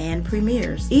interviews and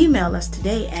premieres. Email us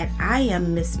today at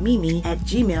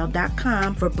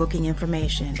iammissmeme@gmail.com for booking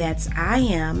information. That's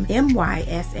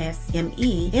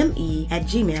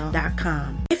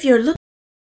iammissmeme@gmail.com. If you're looking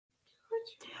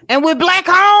And we're black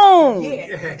home.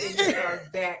 Yes, we are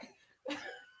back.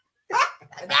 I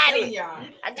got it. Y'all.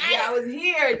 I got I was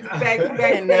here back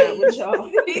with y'all.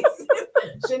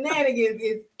 Shenanigans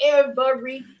is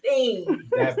everything.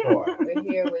 That part. We're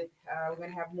here with we're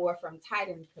gonna have more from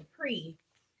Titan Capri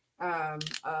of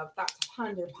Thoughts of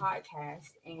Ponder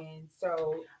podcast. And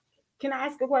so Can I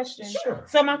ask a question? Sure.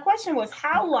 So my question was,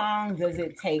 how long does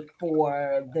it take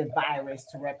for the virus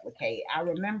to replicate? I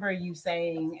remember you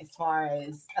saying as far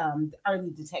as early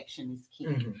detection is key.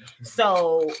 Mhm.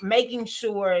 So making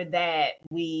sure that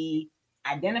we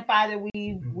identify that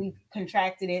we've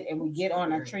contracted it and we get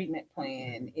on a treatment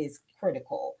plan is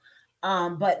critical.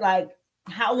 But like,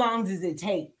 how long does it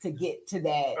take to get to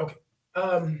that? Okay.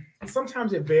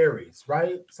 Sometimes it varies,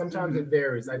 right? Sometimes it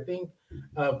varies. I think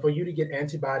for you to get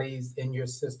antibodies in your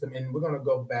system, and we're going to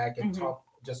go back and talk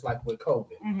just like with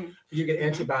COVID. For you to get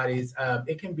antibodies,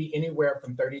 it can be anywhere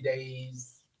from 30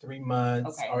 days, 3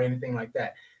 months, or anything like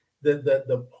that.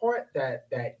 The part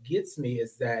that gets me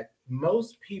is that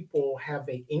most people have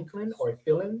a inkling or a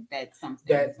feeling That's something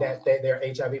that they're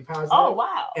HIV positive. Oh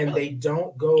wow! And they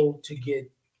don't go to get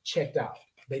checked out.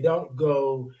 They don't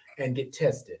go and get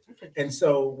tested. And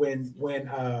so when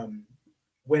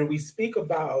we speak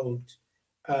about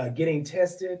getting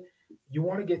tested, you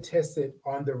want to get tested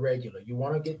on the regular. You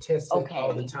want to get tested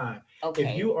all the time.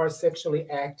 If you are sexually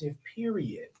active,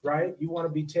 period, right? You want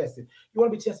to be tested. You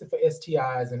want to be tested for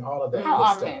STIs and all of that. How good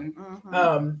often?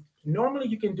 stuff. Normally,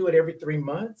 you can do it every 3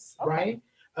 months, right?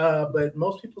 But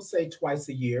most people say twice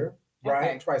a year,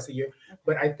 right? Twice a year.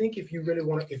 But I think if you really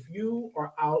want to, if you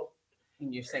are out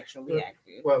And you're sexually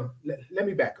active. well, let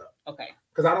me back up. Okay.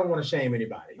 Because I don't want to shame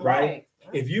anybody, right?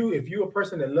 If you're a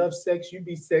person that loves sex, you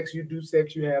be sex, you do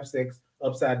sex, you have sex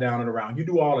upside down and around. You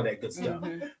do all of that good stuff.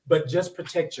 But just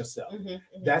protect yourself.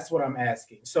 That's what I'm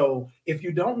asking. So if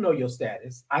you don't know your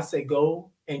status, I say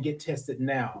go and get tested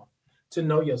now to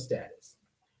know your status.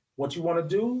 What you want to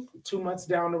do 2 months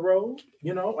down the road,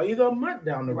 or either a month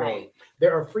down the road.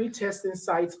 There are free testing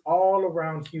sites all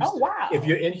around Houston. Oh, wow. If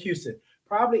you're in Houston.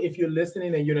 Probably if you're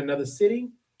listening and you're in another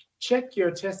city, check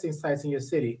your testing sites in your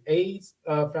city. AIDS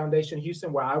Foundation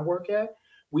Houston, where I work at,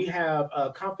 we have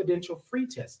confidential free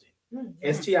testing,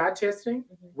 STI testing,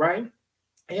 right?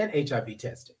 And HIV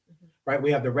testing, right?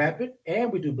 We have the rapid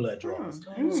and we do blood draws.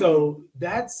 So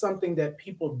that's something that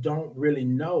people don't really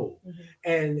know.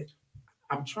 And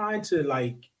I'm trying to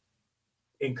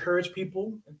encourage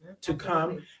people to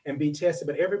come and be tested,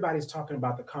 but everybody's talking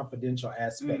about the confidential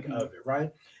aspect of it,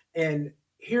 right? And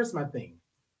here's my thing.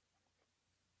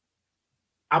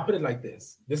 I'll put it like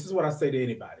this. This is what I say to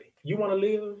anybody. You want to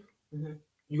live?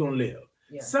 You're going to live.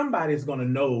 Yeah. Somebody's going to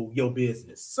know your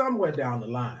business somewhere down the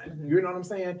line. You know what I'm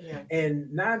saying? Yeah.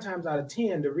 And 9 times out of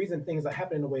 10, the reason things are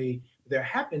happening the way they're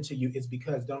happening to you is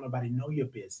because don't nobody know your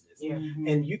business. Yeah.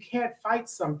 And you can't fight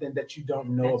something that you don't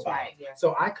know about. Right. Yeah.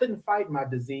 So I couldn't fight my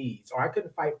disease, or I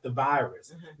couldn't fight the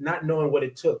virus, not knowing what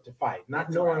it took to fight, not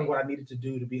knowing what I needed to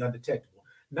do to be undetectable.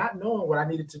 Not knowing what I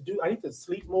needed to do. I need to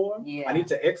sleep more. Yeah. I need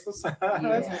to exercise.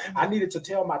 Yeah. I needed to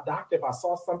tell my doctor if I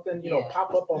saw something,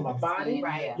 pop up on my body.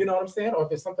 Right. You know what I'm saying? Or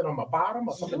if it's something on my bottom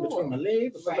or something between my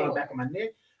legs or something on the back of my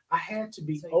neck. I had to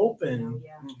be open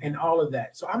and all of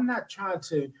that. So I'm not trying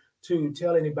to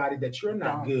tell anybody that you're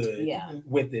not good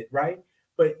with it, right?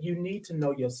 But you need to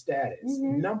know your status.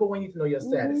 Number one, you need to know your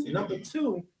status. Number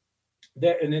two,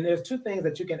 and then there's 2 things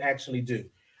that you can actually do.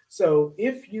 So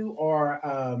if you are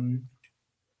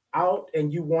out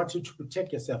and you want to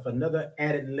protect yourself, another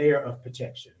added layer of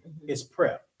protection is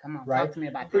PrEP. Come on, right? Talk to me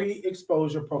about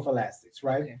Pre-exposure prophylaxis,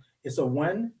 right? Okay. It's a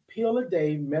 1 pill a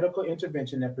day medical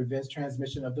intervention that prevents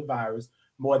transmission of the virus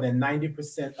more than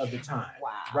 90% of the time.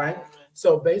 Wow. Right?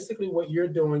 So basically what you're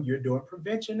doing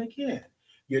prevention again.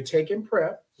 You're taking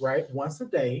PrEP, right? Once a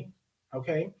day,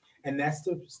 okay? And that's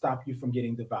to stop you from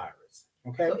getting the virus,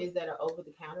 okay? So is that an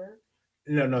over-the-counter?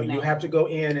 No. You have to go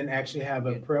in and actually have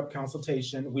a PrEP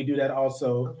consultation. We do that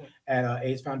also at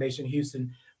AIDS Foundation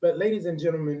Houston. But ladies and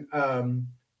gentlemen,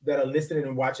 that are listening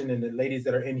and watching, and the ladies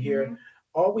that are in here, Mhm.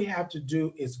 all we have to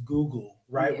do is Google,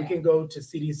 right? We Yeah. can go to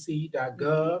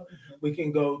cdc.gov. We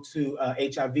can go to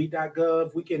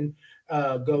hiv.gov. We can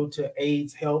go to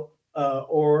AIDS Help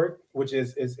org, which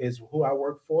is who I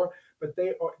work for. But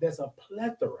there's a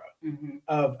plethora Mhm.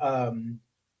 of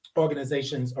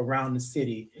organizations around the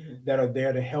city that are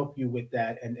there to help you with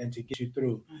that and to get you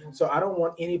through. So I don't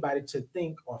want anybody to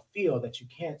think or feel that you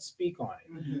can't speak on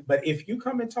it. But if you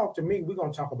come and talk to me, we're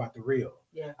going to talk about the real.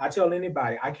 Yeah. I tell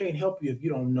anybody, I can't help you if you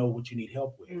don't know what you need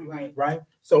help with. Right. Right.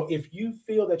 So if you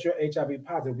feel that you're HIV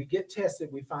positive, we get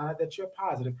tested, we find out that you're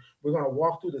positive. We're going to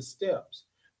walk through the steps,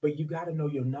 but you got to know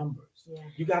your numbers. Yeah.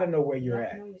 You got to know where you're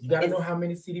got to at. know You got to yourself. know how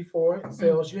many CD4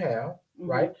 cells you have,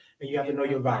 right? And you have to know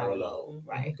your viral load. load.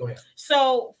 Right. Go ahead.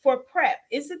 So for PrEP,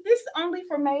 is it this only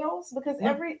for males? Because No.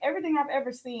 everything I've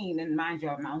ever seen, and mind you,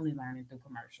 I'm only learning through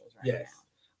commercials right Yes. now.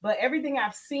 But everything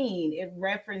I've seen, it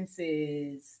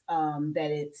references that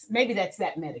it's maybe that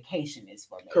medication is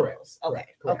for males. Correct. Okay.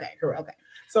 Correct. Okay. Correct. Okay.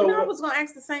 So I was going to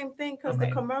ask the same thing because the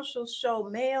Okay. commercials show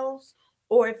males,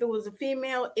 or if it was a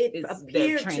female, it It's the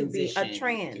appeared to be a transition.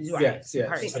 trans. Right. yes, yes,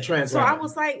 person. a trans So I woman.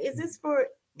 was like, is this for,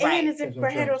 Right. and is it for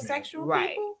Trans man. heterosexual Right.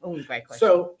 people? Oh, great question.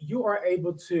 So you are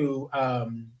able to I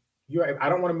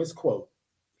don't want to misquote.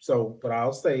 So what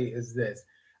I'll say is this.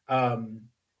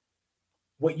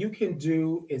 What you can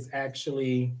do is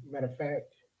actually, matter of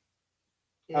fact,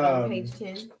 Is it on page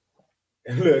 10?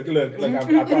 look, I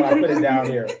thought I put it down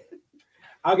here.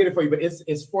 I'll get it for you, but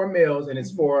it's for males and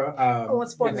it's for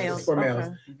It's for yes, males. it's for males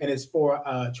Okay. and it's for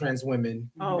trans women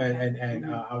Oh, okay. and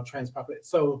our trans population.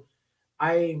 So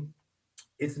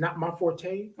it's not my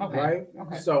forte, Okay. right?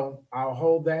 Okay. So I'll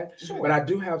hold that. Sure. But I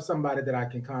do have somebody that I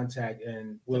can contact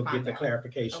and we'll get find the out.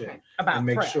 clarification Okay. About and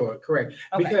make PrEP. sure correct.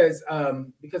 Okay.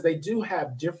 Because they do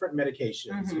have different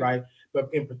medications, Mhm. right? But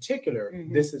in particular,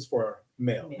 Mhm. this is for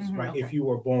males, Mhm. right? Okay. If you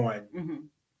were born Mhm.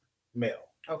 male.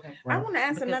 Okay. I Right? want to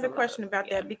ask Because another a lot- question about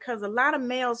yeah. that because a lot of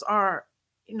males are,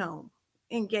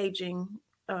 engaging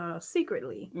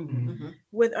secretly Mhm.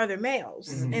 with other males,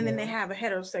 Mhm. and then they have a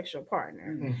heterosexual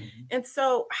partner. Mhm. Mhm. And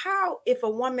so, how, if a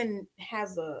woman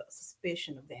has a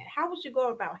suspicion of that, how would you go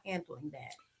about handling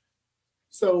that?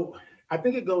 So I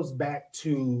think it goes back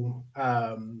to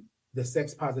the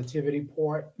sex positivity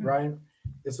part, right?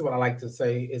 This is what I like to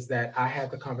say is that I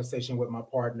had the conversation with my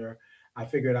partner. I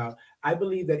figured out, I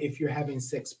believe that if you're having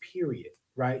sex, period,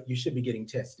 right, you should be getting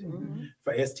tested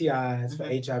for STIs, for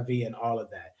HIV, and all of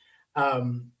that.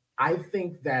 I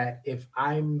think that if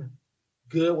I'm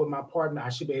good with my partner, I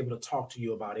should be able to talk to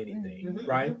you about anything,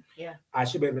 right? Yeah. I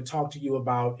should be able to talk to you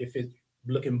about if it's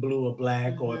looking blue or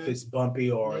black or if it's bumpy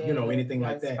or anything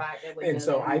like that. And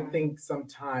so I think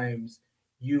sometimes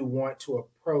you want to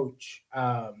approach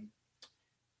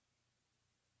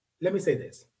let me say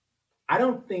this. I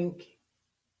don't think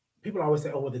people always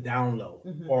say, oh, well, the down low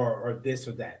or this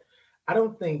or that. I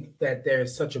don't think that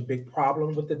there's such a big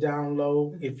problem with the down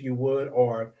low, if you would,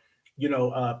 or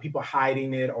people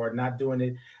hiding it or not doing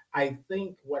it. I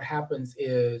think what happens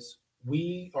is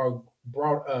we are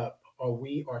brought up or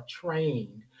we are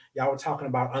trained. Y'all were talking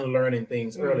about unlearning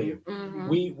things earlier.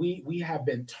 We have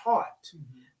been taught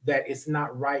that it's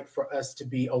not right for us to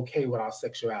be okay with our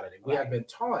sexuality. We have been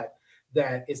taught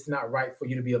that it's not right for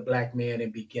you to be a black man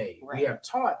and be gay. We have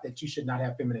taught that you should not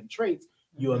have feminine traits.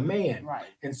 You're a man. Right.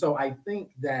 And so I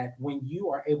think that when you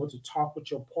are able to talk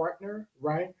with your partner,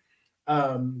 right,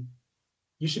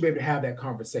 you should be able to have that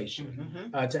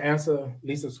conversation. To answer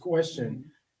Lisa's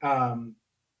question,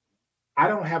 I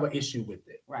don't have an issue with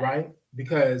it, right?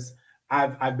 Because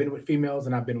I've been with females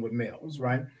and I've been with males,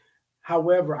 right?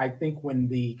 However, I think when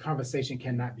the conversation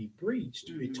cannot be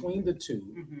breached between the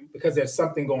two, because there's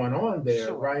something going on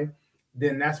there, right?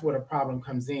 Then that's where the problem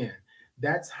comes in.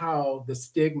 That's how the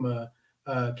stigma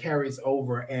carries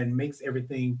over and makes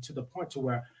everything to the point to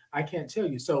where I can't tell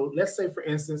you. So let's say, for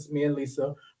instance, me and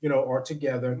Lisa, are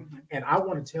together, and I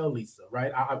want to tell Lisa,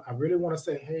 right? I really want to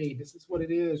say, hey, this is what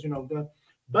it is,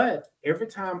 But every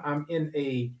time I'm in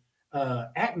a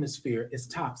atmosphere, it's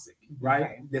toxic,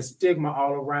 right? There's stigma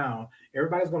all around.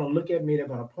 Everybody's going to look at me. They're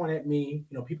going to point at me.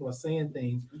 People are saying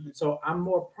things. So I'm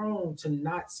more prone to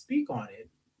not speak on it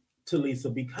to Lisa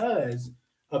because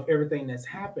of everything that's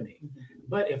happening.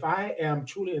 But if I am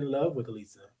truly in love with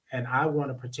Lisa and I want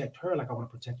to protect her like I want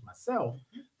to protect myself,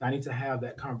 I need to have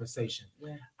that conversation.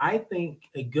 I think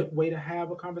a good way to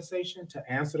have a conversation,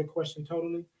 to answer the question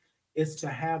totally, is to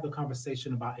have the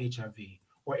conversation about HIV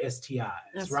or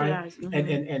STIs, right?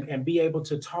 And be able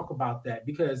to talk about that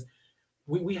because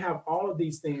we have all of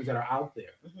these things that are out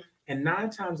there. And 9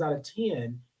 times out of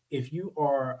 10, if you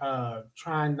are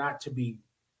trying not to be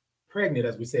pregnant,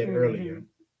 as we said earlier,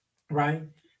 right?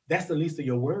 That's the least of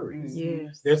your worries.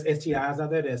 Yes. There's STIs out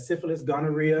there. There's syphilis,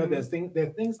 gonorrhea. There are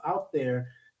things out there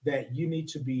that you need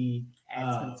to be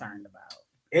concerned about,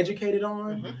 educated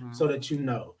on, so that you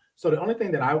know. So the only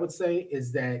thing that I would say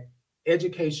is that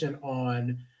education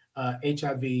on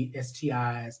HIV,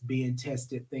 STIs, being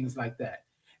tested, things like that,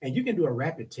 and you can do a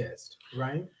rapid test,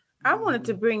 right? I wanted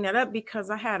to bring that up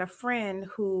because I had a friend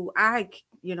who I,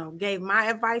 gave my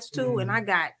advice to, and I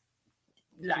got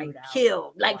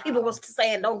killed. Like people was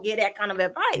saying, don't get that kind of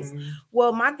advice.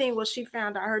 Well, my thing was she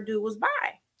found out her dude was bi.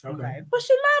 Okay. But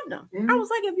she loved him. I was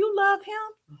like, if you love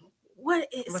him,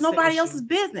 it's nobody else's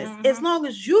business as long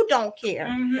as you don't care.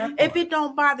 If it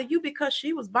don't bother you, because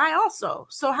she was bi also.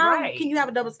 So how can you have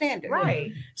a double standard?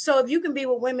 Right. So if you can be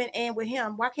with women and with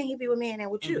him, why can't he be with men and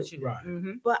with you?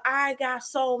 Right. But I got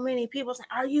so many people saying,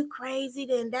 are you crazy?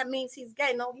 Then that means he's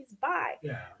gay. No, he's bi.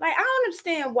 Yeah. Like, I don't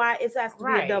understand why it has to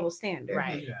be a double standard.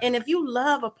 Right. Yeah. And if you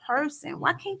love a person,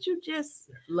 why can't you just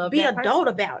Love be that adult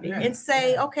person. about it and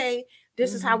say, okay,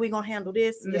 this is how we're going to handle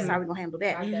this. This is how we're going to handle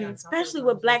that. Especially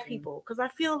with Black people. Because I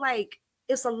feel like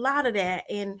it's a lot of that.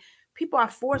 And people are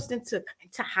forced into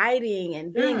hiding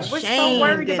and being We're shamed. so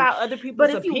worried about other people's But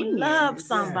if opinions. you love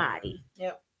somebody,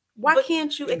 Yep. why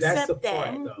can't you That's the accept that?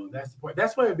 point, though. That's the point.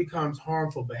 That's where it becomes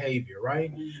harmful behavior,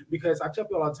 right? Because I tell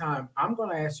people all the time, I'm going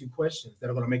to ask you questions that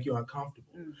are going to make you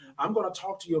uncomfortable. I'm going to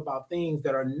talk to you about things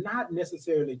that are not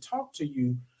necessarily talked to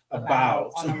you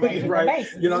about, right?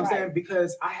 Basis. You know what I'm saying?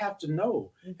 Because I have to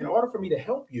know. In order for me to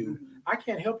help you, I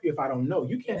can't help you if I don't know.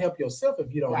 You can't help yourself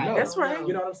if you don't know. That's right.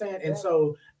 You know what I'm saying? And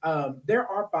so there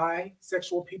are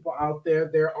bisexual people out there.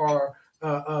 There are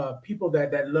people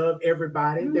that love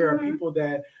everybody. There are people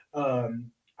that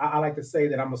I like to say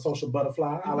that I'm a social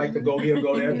butterfly. I like to go here,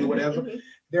 go there, do whatever.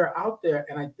 They're out there,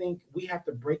 and I think we have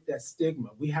to break that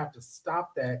stigma. We have to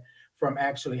stop that from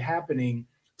actually happening,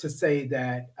 to say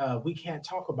that we can't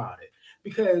talk about it,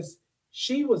 because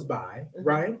she was bi,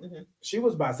 right? She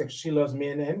was bisexual. She loves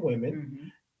men and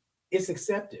women. It's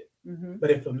accepted. But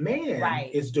if a man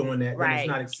is doing that, then it's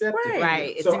not accepted.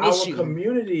 Right. It's So an our issue.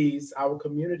 communities, our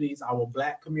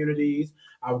Black communities,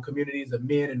 our communities of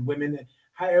men and women,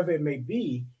 however it may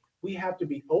be, we have to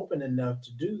be open enough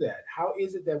to do that. How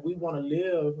is it that we want to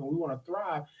live and we want to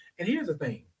thrive? And here's the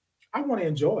thing, I want to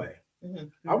enjoy.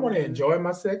 I want to enjoy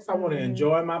my sex. I want to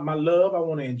enjoy my love. I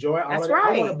want to enjoy all of that.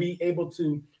 I want to be able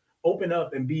to open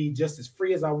up and be just as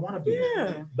free as I want to be.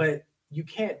 Yeah. But you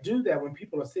can't do that when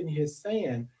people are sitting here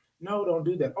saying, no, don't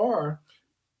do that. Or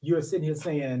you're sitting here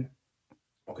saying,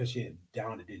 okay, she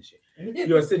downed it, didn't she?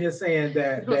 You're sitting here saying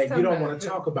that you don't want to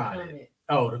talk about it.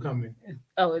 Oh, the comment.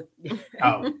 Oh.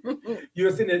 You're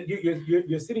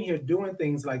sitting here doing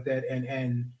things like that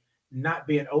and not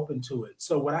being open to it.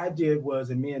 So what I did was,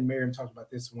 and me and Miriam talked about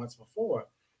this once before,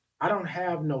 I don't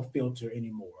have no filter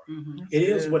anymore. It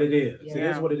is what it is. It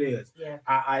is what it is. Yeah.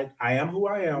 I am who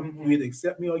I am. You either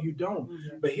accept me or you don't.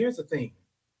 But here's the thing,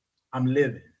 I'm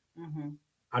living.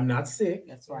 I'm not sick.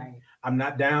 That's right. I'm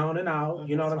not down and out.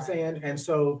 You know what I'm saying? And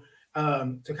so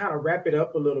to kind of wrap it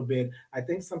up a little bit, I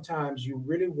think sometimes you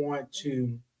really want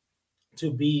to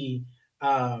be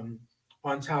on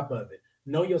top of it.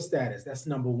 Know your status. That's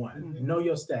number one. Know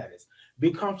your status.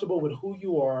 Be comfortable with who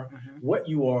you are, what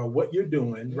you're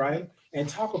doing, right? And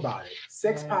talk about it.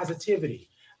 Sex positivity.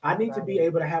 I need to be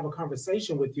able to have a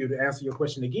conversation with you, to answer your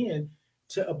question again,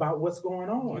 about what's going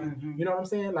on. You know what I'm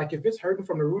saying? Like if it's hurting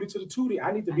from the rooty to the tootie,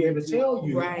 I need to be able to tell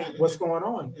you what's going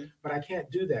on. But I can't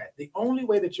do that. The only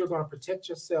way that you're going to protect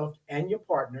yourself and your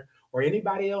partner or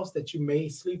anybody else that you may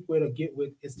sleep with or get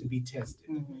with is to be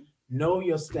tested. Know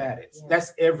your status.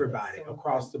 That's everybody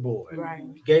across the board.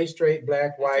 Gay, straight,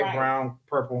 Black, white, brown,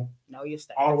 purple. Know your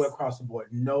status. All the way across the board.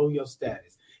 Know your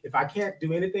status. If I can't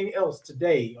do anything else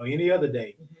today or any other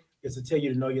day, it's to tell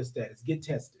you to know your status. Get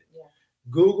tested.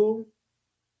 Google,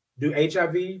 do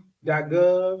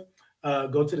HIV.gov,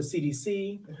 go to the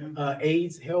CDC,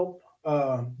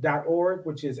 AIDShelp.org,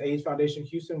 which is AIDS Foundation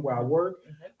Houston, where I work.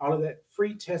 All of that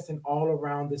free testing all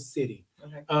around the city.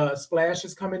 Splash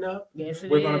is coming up. Yes,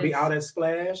 We're going to be out at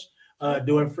Splash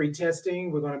doing free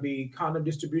testing. We're going to be condom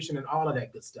distribution and all of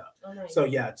that good stuff. So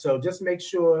so just make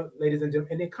sure, ladies and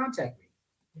gentlemen, and then contact me.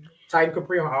 Titan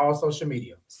Capri on all social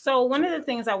media. So one of the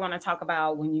things I want to talk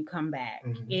about when you come back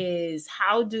is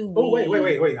how do we... Oh,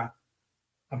 wait.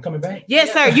 I'm coming back?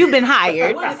 Yes, sir. You've been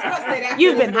hired.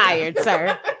 You've been hired,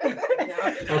 sir.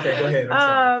 Okay, go ahead.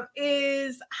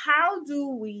 Is how do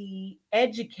we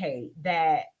educate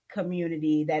that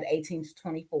community, that 18 to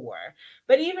 24.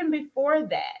 But even before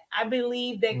that, I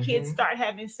believe that kids start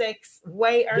having sex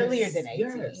way earlier than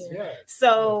 18. Yes.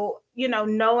 So,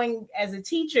 knowing as a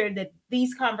teacher that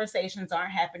these conversations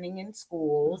aren't happening in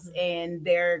schools and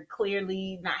they're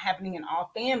clearly not happening in all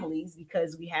families,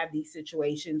 because we have these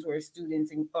situations where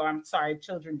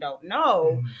children don't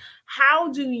know.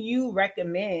 How do you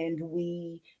recommend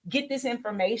we get this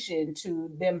information to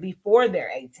them before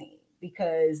they're 18?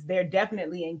 Because they're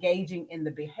definitely engaging in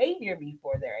the behavior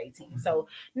before they're 18. So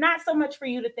not so much for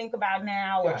you to think about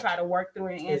now or try to work through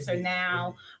an answer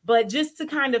now, but just to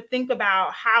kind of think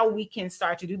about how we can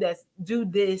start to do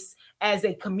this as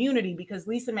a community. Because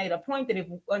Lisa made a point that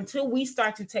until we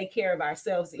start to take care of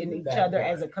ourselves and each other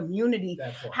as a community,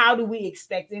 how do we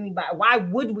expect anybody? Why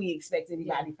would we expect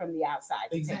anybody from the outside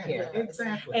to take care of us?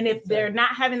 And if they're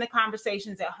not having the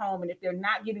conversations at home, and if they're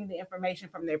not getting the information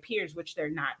from their peers, which they're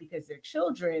not because they're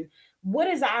children, what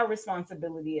is our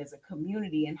responsibility as a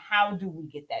community, and how do we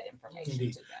get that information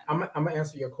to them? I'm gonna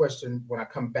answer your question when I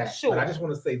come back. Sure. But I just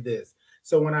want to say this.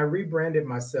 So when I rebranded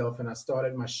myself and I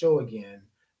started my show again,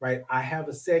 right, I have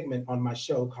a segment on my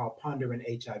show called Pondering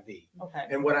HIV. Okay.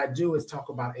 And what I do is talk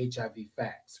about HIV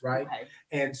facts, right? Okay.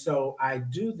 And so I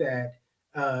do that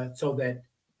so that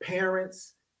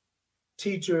parents,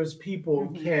 teachers, people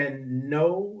can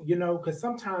know, because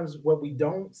sometimes what we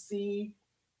don't see,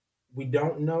 we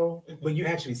don't know, but you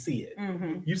actually see it.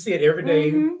 You see it every day,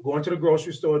 going to the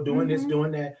grocery store, doing this,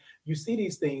 doing that. You see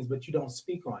these things, but you don't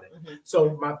speak on it.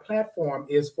 So my platform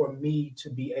is for me to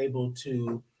be able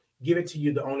to give it to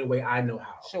you the only way I know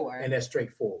how. Sure. And that's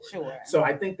straightforward. Sure. So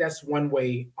I think that's one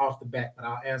way off the bat, but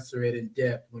I'll answer it in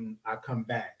depth when I come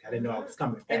back. I didn't know I was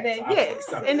coming back. And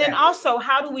then, then also,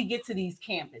 how do we get to these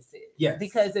campuses? Yes.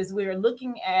 Because as we're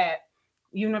looking at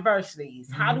universities,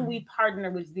 how do we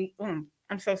partner with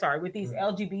with these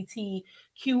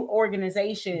LGBTQ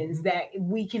organizations that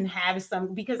we can have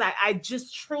some, because I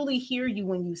just truly hear you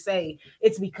when you say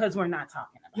it's because we're not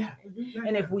talking about it.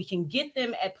 And if we can get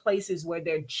them at places where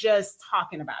they're just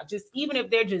talking about, just even if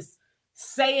they're just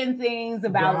saying things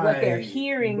about what they're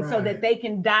hearing so that they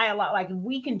can dialogue, like if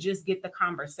we can just get the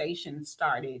conversation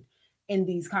started in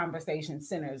these conversation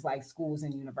centers like schools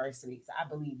and universities, I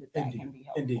believe that can be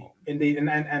helpful. Indeed. And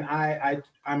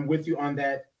I'm with you on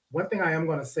that. One thing I am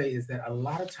going to say is that a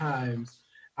lot of times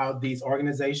these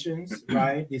organizations,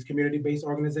 right, these community-based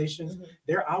organizations,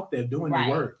 they're out there doing the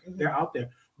work. They're out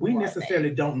there. We necessarily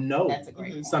don't know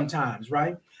sometimes,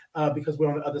 right? Because we're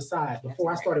on the other side.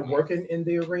 Before I started working in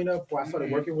the arena, before I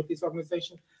started working with these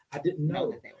organizations, I didn't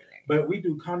know. But we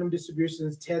do condom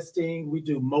distributions, testing, we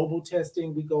do mobile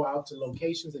testing, we go out to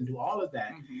locations and do all of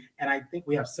that. And I think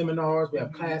we have seminars, we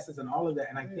have classes and all of that.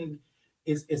 And I think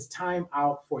it's time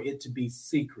out for it to be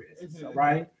secret,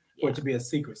 right? For it to be a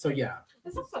secret. So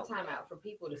it's also time out for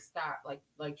people to stop, like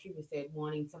Treva said,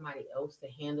 wanting somebody else to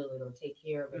handle it or take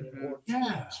care of it or teach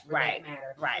for that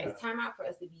matter. Right. It's time out for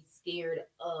us to be scared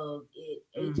of it.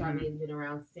 HIV has been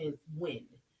around since when?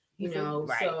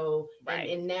 So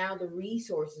and now the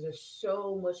resources are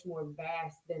so much more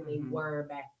vast than they were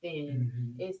back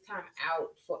then. It's time out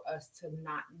for us to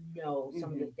not know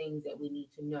some of the things that we need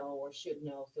to know or should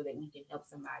know so that we can help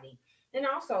somebody. And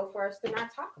also for us to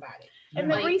not talk about it.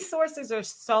 And the resources are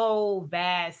so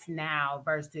vast now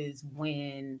versus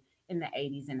when in the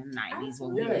 80s and the 90s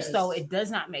when we were. So it does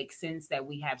not make sense that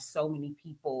we have so many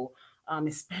people,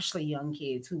 especially young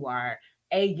kids, who are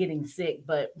A, getting sick,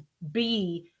 but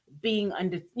B, being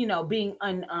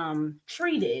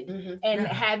untreated and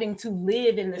having to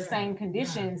live in the same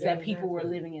conditions that people were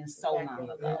living in so long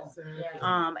ago.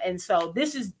 And so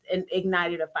this is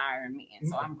ignited a fire in me, and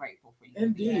so I'm grateful for you.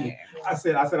 Indeed. I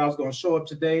said I was going to show up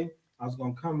today. I was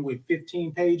going to come with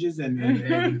 15 pages and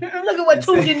look at what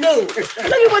two can do. Look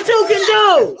at what two can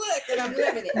do. Look, and I'm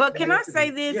living it. But can I say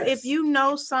this? If you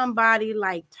know somebody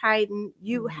like Titan,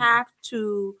 you have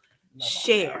to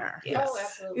share. Oh,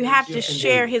 absolutely. You have to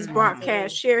share his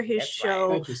broadcast, share his show,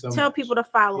 Thank you so tell much. people to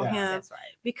follow him. That's right.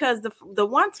 Because the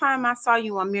one time I saw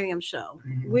you on Miriam's show,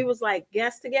 we was like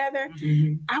guests together.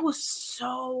 I was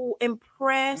so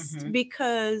impressed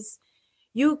because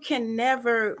you can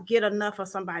never get enough of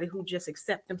somebody who just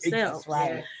accept themselves.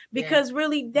 Right. Because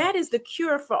really that is the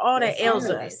cure for all that ails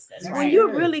us. When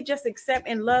you really just accept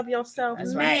and love yourself,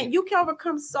 you can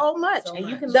overcome so much. And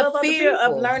you can the love fear other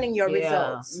of people. learning your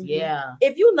results. Yeah.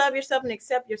 If you love yourself and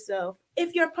accept yourself,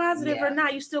 if you're positive or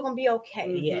not, you're still gonna be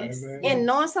okay. Yes. And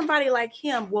knowing somebody like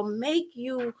him will make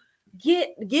you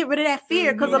get rid of that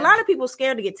fear, because a lot of people are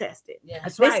scared to get tested.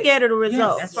 That's They're right. scared of the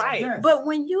results. That's right. But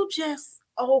when you just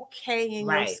okay in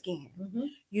your skin,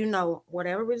 you know,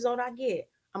 whatever result I get,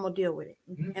 I'm gonna deal with it,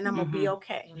 Mhm. and I'm gonna be Mhm.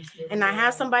 okay. And I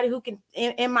have somebody who can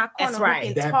in my corner That's right.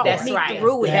 who can That talk part. That's me right.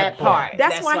 through it. That part.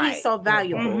 That's why right. he's so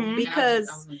valuable Mhm.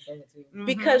 because Mhm.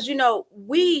 because you know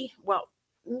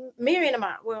Miriam and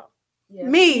I Yeah.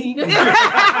 me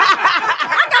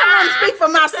I gotta learn to speak for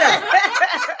myself.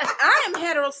 I am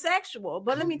heterosexual,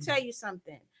 but let me tell you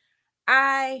something.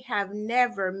 I have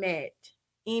never met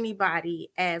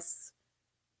anybody as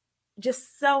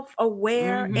just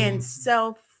self-aware Mhm. and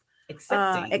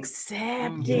accepting.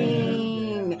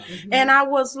 accepting. Yeah. And I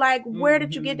was like, where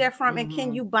did you get that from? And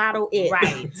can Mhm. you bottle it?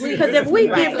 Right. Because if we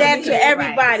Right. give that to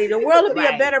everybody, the world would be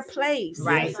a Right. better place.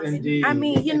 Right. Yes, indeed. I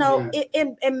mean, you know,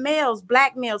 Indeed. in males,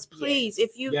 black males, please, Yes.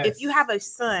 if you have a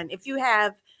son, if you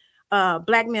have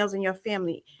black males in your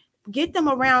family, get them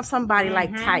around somebody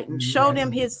like Mhm. Titan. Show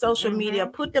them his social media,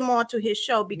 Mhm. put them onto his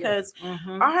show because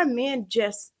Mhm. our men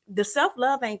just the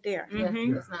self-love ain't there.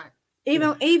 Mhm. It's not.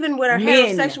 Even with a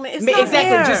Men. heterosexual man, it's Men, not exactly,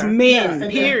 there. just men,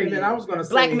 period. And then I was gonna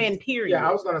say, Black men, period. Yeah,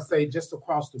 I was gonna say just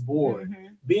across the board,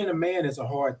 Mhm. being a man is a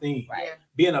hard thing. Right. Yeah.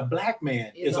 Being a black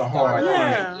man It's is a a hard hard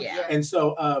thing. Yeah. Yeah. And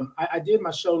so I did my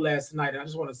show last night, and I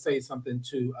just want to say something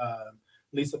to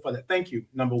Lisa for that. Thank you,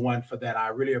 number one, for that. I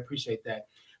really appreciate that.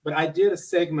 But I did a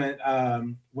segment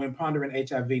when pondering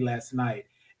HIV last night,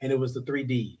 and it was the 3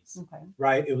 Ds, Okay.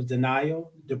 right? It was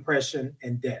denial, depression,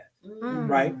 and death. Mm.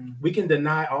 Right? We can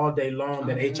deny all day long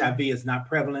that Mhm. HIV is not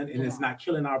prevalent and it's not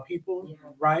killing our people, Yeah.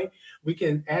 right? We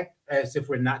can act as if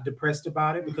we're not depressed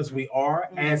about it because we are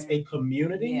as a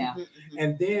community. Yeah.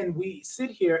 And then we sit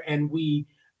here and we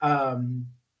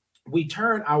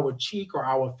turn our cheek or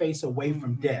our face away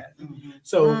from death.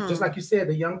 So just like you said,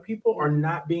 the young people are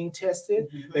not being tested.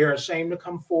 They are ashamed to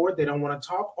come forward. They don't want to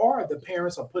talk, or the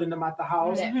parents are putting them out the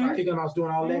house, kicking them out,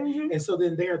 doing all that. And so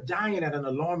then they're dying at an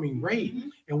alarming rate.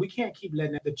 And we can't keep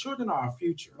letting that. The children are our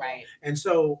future. Right. And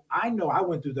so I know I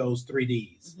went through those 3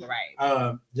 Ds.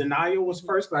 Right. Denial was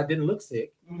first, but I didn't look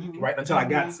sick, right? Until I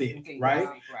got sick, Okay, right?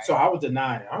 right. So I was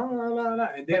denying,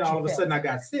 and then But all you of a felt sudden I it.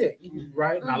 got sick,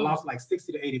 right? And I lost like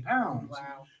 60 to 80 pounds.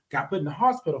 Wow. Got put in the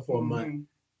hospital for a month.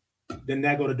 Then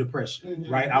that go to depression,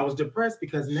 right? I was depressed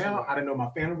because now I didn't know my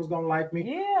family was gonna like me.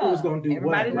 Yeah. Who was gonna do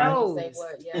Everybody what, right? knows. Say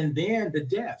what? Yeah. And then the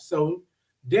death. So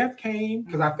death came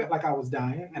because I felt like I was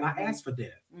dying, and I asked for death.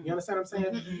 You understand what I'm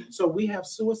saying? So we have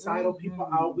suicidal people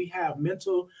out. We have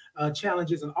mental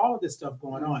challenges and all of this stuff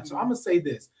going on. So I'm gonna say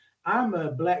this: I'm a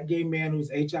black gay man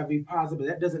who's HIV positive. But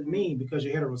that doesn't mean because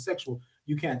you're heterosexual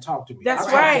you can't talk to me. That's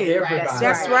I talk to right. everybody.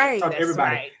 That's right. Talk to That's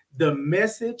everybody. right. The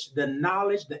message, the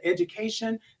knowledge, the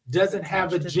education doesn't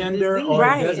have a Attached to the gender disease. or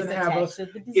Right. it doesn't It's have a. attached to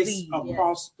the It's disease.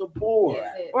 across the board.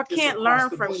 That's it. Or It's can't across learn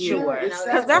the from board. you. Sure, Because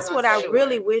exactly. Because that's what I Sure.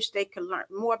 really wish they could learn.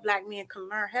 More black men can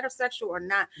learn, heterosexual or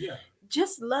not. Yeah.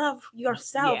 Just love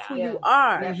yourself, Yeah. who Yeah. you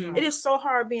are. Mhm. It is so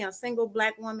hard being a single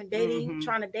black woman dating, Mhm.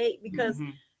 trying to date because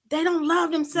Mhm. they don't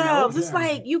love themselves. No, It's yeah.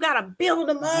 like you gotta build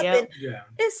them up, Yep. and Yeah.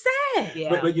 it's sad. Yeah.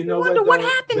 But you know wonder what? what though?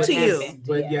 happened But to you. happened,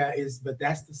 But yeah. but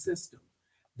that's the system.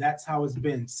 That's how it's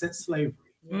been since slavery.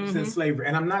 Mhm. Since slavery,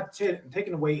 and I'm not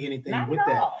taking away anything Not with at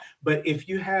that. all. But if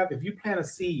you plant a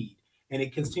seed and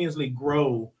it continuously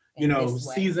grow, In this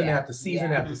way, season yeah. after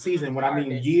season Yeah. after season. What I mean,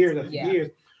 Harvest. years after Yeah. years.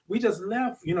 We just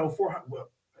left, 400. Well,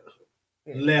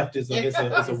 left is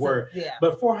a word, Yeah.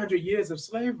 but 400 years of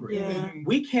slavery. Yeah.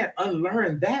 We can't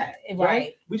unlearn that, right?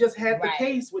 Right. We just had the Right.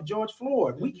 case with George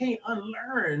Floyd. We can't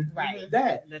unlearn Right.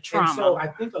 that. The And trauma. so I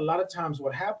think a lot of times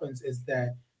what happens is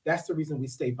that's the reason we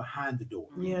stay behind the door.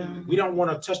 Yeah. We don't want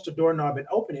to touch the doorknob and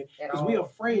open it because we're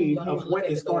afraid Don't of even what look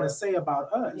at it's the going to door. say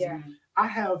about us. Yeah. I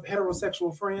have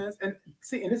heterosexual friends, and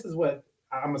this is what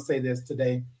I'm gonna say this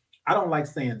today. I don't like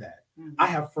saying that. I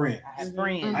have friends. I have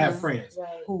friends. I have friends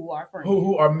Right. who are friends.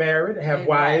 who are married, have Right.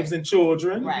 wives and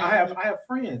children. Right. I have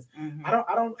friends. Mhm.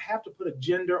 I don't have to put a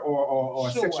gender or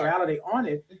Sure. sexuality on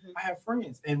it. Mhm. I have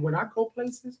friends, and when I go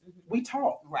places, we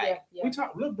talk. Right. Yeah. We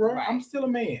talk. Look, bro, I'm Right. still a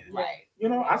man. Right.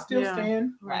 I still Yeah.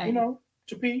 stand. Right.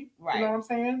 To be. Right. You know what I'm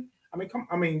saying? I'm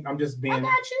just I being.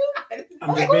 got you.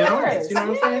 I'm just being honest. You know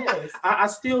what I'm saying? Yes. I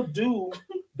still do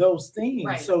those things.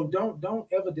 Right. So don't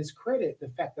ever discredit the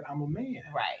fact that I'm a man.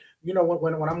 Right. When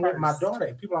I'm with my First.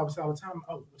 daughter, people always say all the time,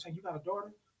 "Oh, so you got a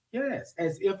daughter?" Yes,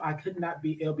 as if I could not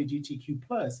be LGBTQ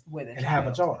plus With a and have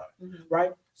a child. daughter, Mhm.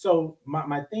 right? So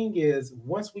my thing is,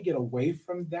 once we get away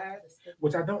from that,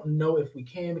 which I don't know if we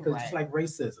can, because it's just like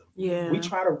racism. Yeah. We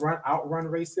try to outrun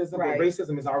racism, Right. but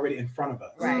racism is already in front of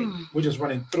us. Right. We're just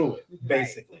running through it,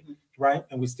 basically, right?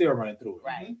 And we're still running through it.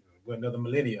 Right. We're another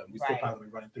millennium. We're still Right. probably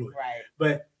running through it. Right.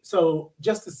 But so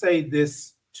just to say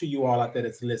this to you all out there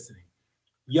that's listening,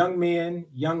 young men,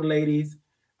 young ladies,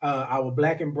 our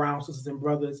black and brown sisters and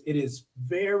brothers, it is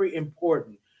very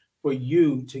important for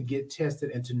you to get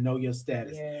tested and to know your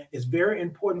status. Yeah. It's very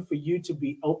important for you to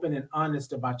be open and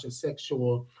honest about your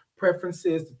sexual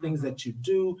preferences, the things that you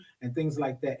do, and things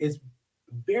like that. It's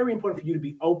very important for you to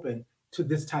be open to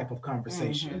this type of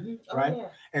conversation, right? Yeah.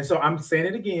 And so I'm saying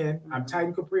it again. I'm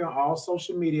Titan Capri on all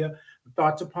social media.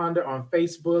 Thought to Ponder on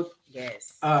Facebook.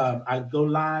 Yes. I go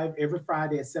live every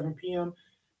Friday at 7 p.m.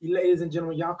 You ladies and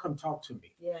gentlemen, y'all come talk to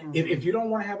me. Yeah. If you don't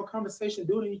want to have a conversation,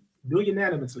 do it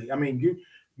unanimously. I mean,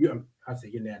 I say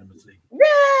unanimously.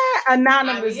 Yeah,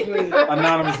 anonymously.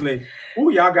 Anonymously.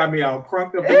 Ooh, y'all got me all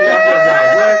crunked up.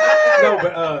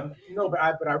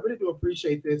 But I really do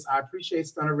appreciate this. I appreciate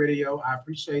Stunner Radio. I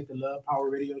appreciate the Love Power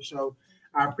Radio Show.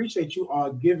 I appreciate you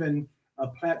all giving a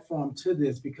platform to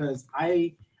this because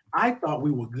I thought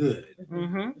we were good.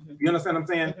 You understand what I'm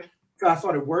saying? So I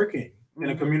started working in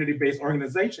a community-based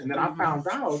organization. Then I found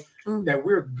out that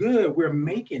we're good. We're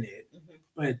making it,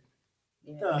 but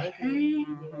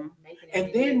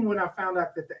and then when I found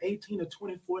out that the 18 to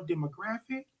 24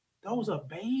 demographic, those are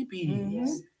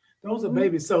babies. Those are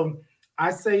babies. So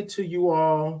I say to you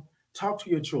all, talk to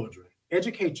your children,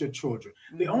 educate your children.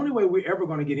 The only way we're ever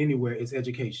going to get anywhere is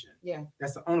education. Yeah.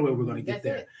 That's the only way we're going to get That's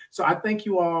there. it. So I thank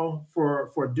you all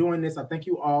for doing this. I thank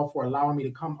you all for allowing me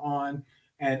to come on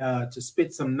and to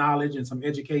spit some knowledge and some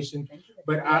education.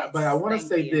 But I want to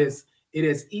say this. It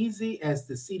is easy as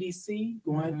the CDC,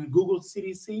 Google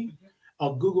CDC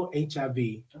or Google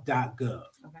HIV.gov.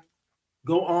 Okay.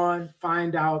 Go on,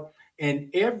 find out. And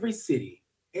every city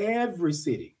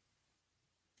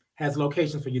has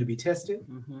locations for you to be tested,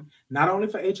 not only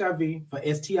for HIV, for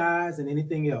STIs and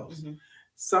anything else.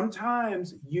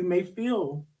 Sometimes you may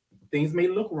feel things may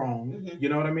look wrong. You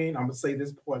know what I mean? I'm going to say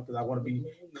this part because I want to be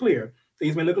clear.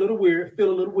 Things may look a little weird,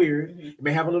 feel a little weird. You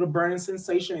may have a little burning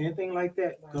sensation, anything like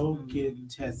that. Go get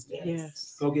tested.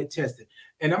 Yes. Go get tested.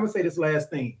 And I'm going to say this last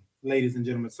thing, ladies and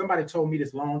gentlemen. Somebody told me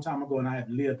this a long time ago, and I have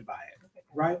lived by it,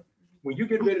 right? When you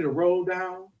get ready to roll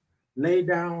down, lay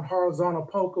down, horizontal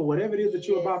poke, or whatever it is that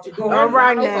you're about to do. All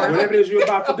right now. Whatever it is you're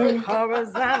about to do,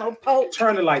 Horizontal poke.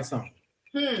 turn the lights on.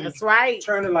 That's right.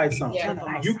 Turn the lights on.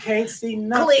 Yeah. You can't see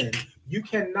nothing. Click. You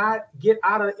cannot get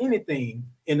out of anything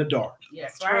in the dark.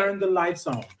 Yes, Turn the lights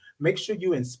on. Make sure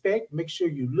you inspect. Make sure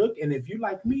you look. And if you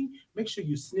like me, make sure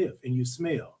you sniff and you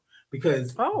smell.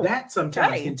 Because that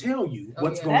sometimes can tell you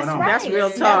what's going on. Right. That's real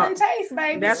Smell talk. and taste,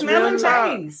 baby. That's Smell real and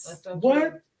talk. taste.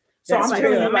 What? So That's I'm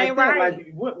telling you real. like that, Right.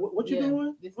 like what you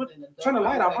doing? Turn the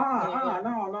light off.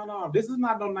 No. This is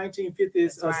not no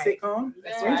 1950s sitcom.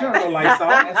 That's We ain't right. turn no lights off.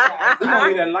 That's right. We gonna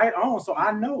leave that light on so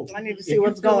I know. I need to If see you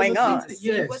what's feel going the on. sense- See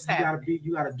Yes, what's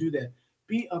you gotta do that.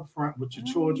 Be upfront with your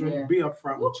children. Yeah. Be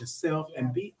upfront with yourself,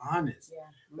 and be honest. Yeah.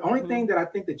 The only thing that I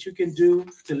think that you can do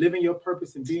to live in your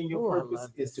purpose and be in your I purpose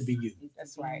love is to be you.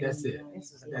 That's right. That's it.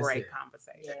 This is a That's great it.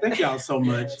 conversation. Thank y'all so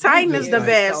much. Titan is Just the like-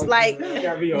 best. so Like good.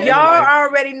 y'all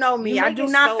already know me. You I make do it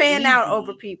not so fan out easy.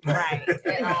 over people. Right.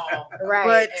 At all. Right.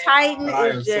 But At Titan all. I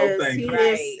am is so just thankful.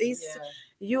 he's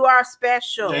you are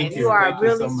special. Thank You you. are Thank you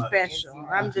really so much. special. Thank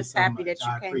I'm you just so happy much. that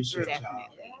you I came appreciate through. y'all.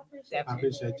 Definitely. I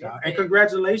appreciate y'all. And Definitely.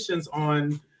 congratulations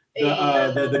on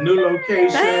the new location.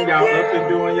 Thank y'all you. up and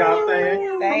doing y'all thing.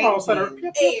 Come Thank on, you. Sutter.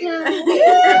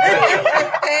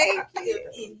 Thank you.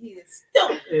 In here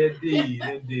stumped.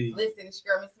 Indeed. Listen,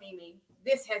 Skirmish Mimi,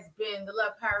 this has been the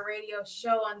Love Power Radio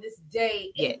Show on this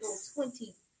day, April Yes.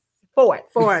 24th.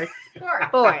 Fourth.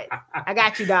 I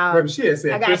got you, dog. Baby, she had I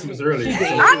said got Christmas you. earlier. She did.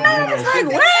 so, I know, it's like, she-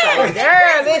 when?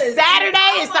 Girl, this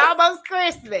Saturday is almost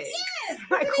Christmas. Yes,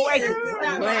 Like, wait.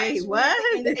 Wait, what?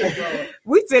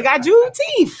 We still got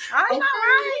Juneteenth. I know, Okay,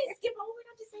 right? skip over it. I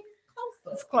just say it's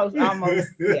It's closer. close, almost.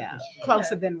 Yeah,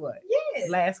 closer than what? Yes.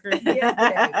 Last Christmas.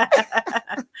 Yesterday.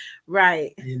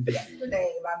 Right. Indeed.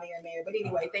 Yesterday by Mary. But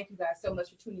anyway, thank you guys so much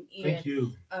for tuning in. Thank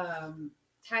you.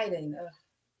 Titan,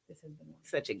 this has been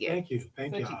Such a gift. Thank you.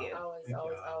 Thank Such you. a gift. always. Thank y'all.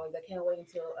 I can't wait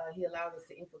until he allows us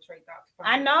to infiltrate Dr.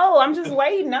 I know. I'm just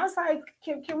waiting. I was like,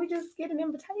 can we just get an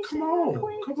invitation? Come real on.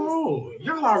 quick? Come Just- on.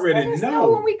 Y'all just already let us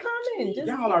know. when we coming. Just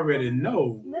Y'all already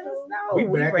know. let us know. We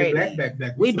back ready. and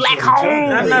back. We support black each other. home.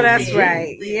 I know that's Yeah.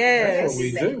 right. Yes. That's what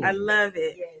we do. I love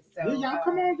it. Yes, so Yeah, y'all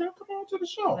come on. Y'all come on to the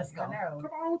show. Let's go. I know.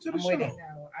 Come on to the I'm with show. it.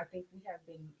 No, I think we have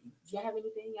been. Do y'all have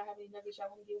anything? Y'all have any nuggets y'all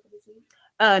want to give for this week?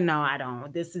 No, I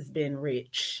don't. This has been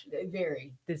rich.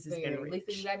 Very. This has been Lisa, you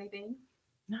rich. got anything?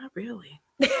 Not really.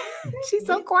 She's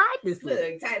so quiet this week.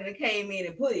 Look, Titan came in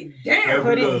and put it down.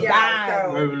 Put it y'all.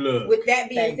 down. So, Baby, look. with that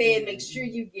being Thank said, you. make sure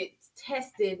you get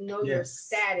tested, know your Yes.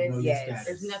 status. Know your Yes. status.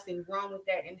 There's nothing wrong with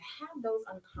that, and have those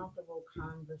uncomfortable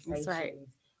conversations. That's right.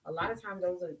 A lot of times,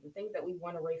 those are the things that we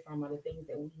run away from. Are the things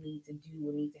that we need to do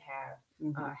or need to have.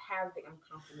 Mhm. Have the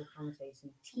uncomfortable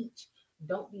conversation. Teach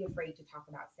don't be afraid to talk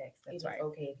about sex. It is right.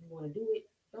 okay if you want to do it.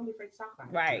 Don't be afraid to talk about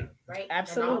it. Right. Right.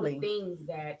 Absolutely. And all the things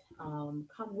that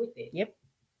come with it. Yep.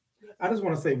 I just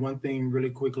want to say one thing really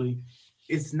quickly.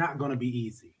 It's not going to be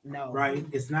easy. No. Right?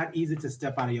 It's not easy to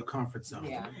step out of your comfort zone.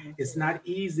 Yeah. It's not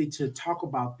easy to talk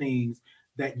about things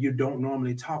that you don't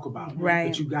normally talk about. Right.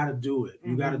 But you got to do it.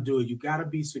 You got to do it. You got to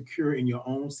be secure in your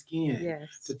own skin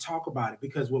Yes. to talk about it,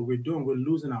 because what we're doing, we're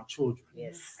losing our children.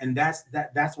 Yes. And that's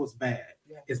what's bad.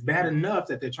 Yeah. It's bad enough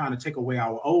that they're trying to take away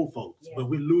our old folks, Yeah. but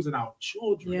we're losing our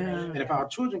children. Yeah. And if our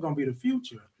children going to be the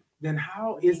future, then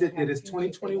how is it that it's If they're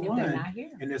 2021 not here.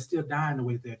 and they're still dying the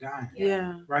way they're dying?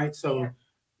 Yeah. Right? So Yeah.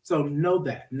 so know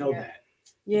that. Yeah.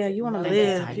 Yeah. You want to Know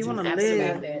live. that. You want to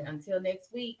Absolutely. live. Until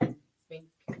next week,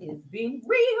 it's been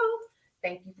real.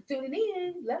 Thank you for tuning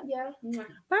in. Love y'all.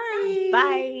 Bye.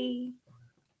 Bye.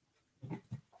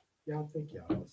 Y'all think y'all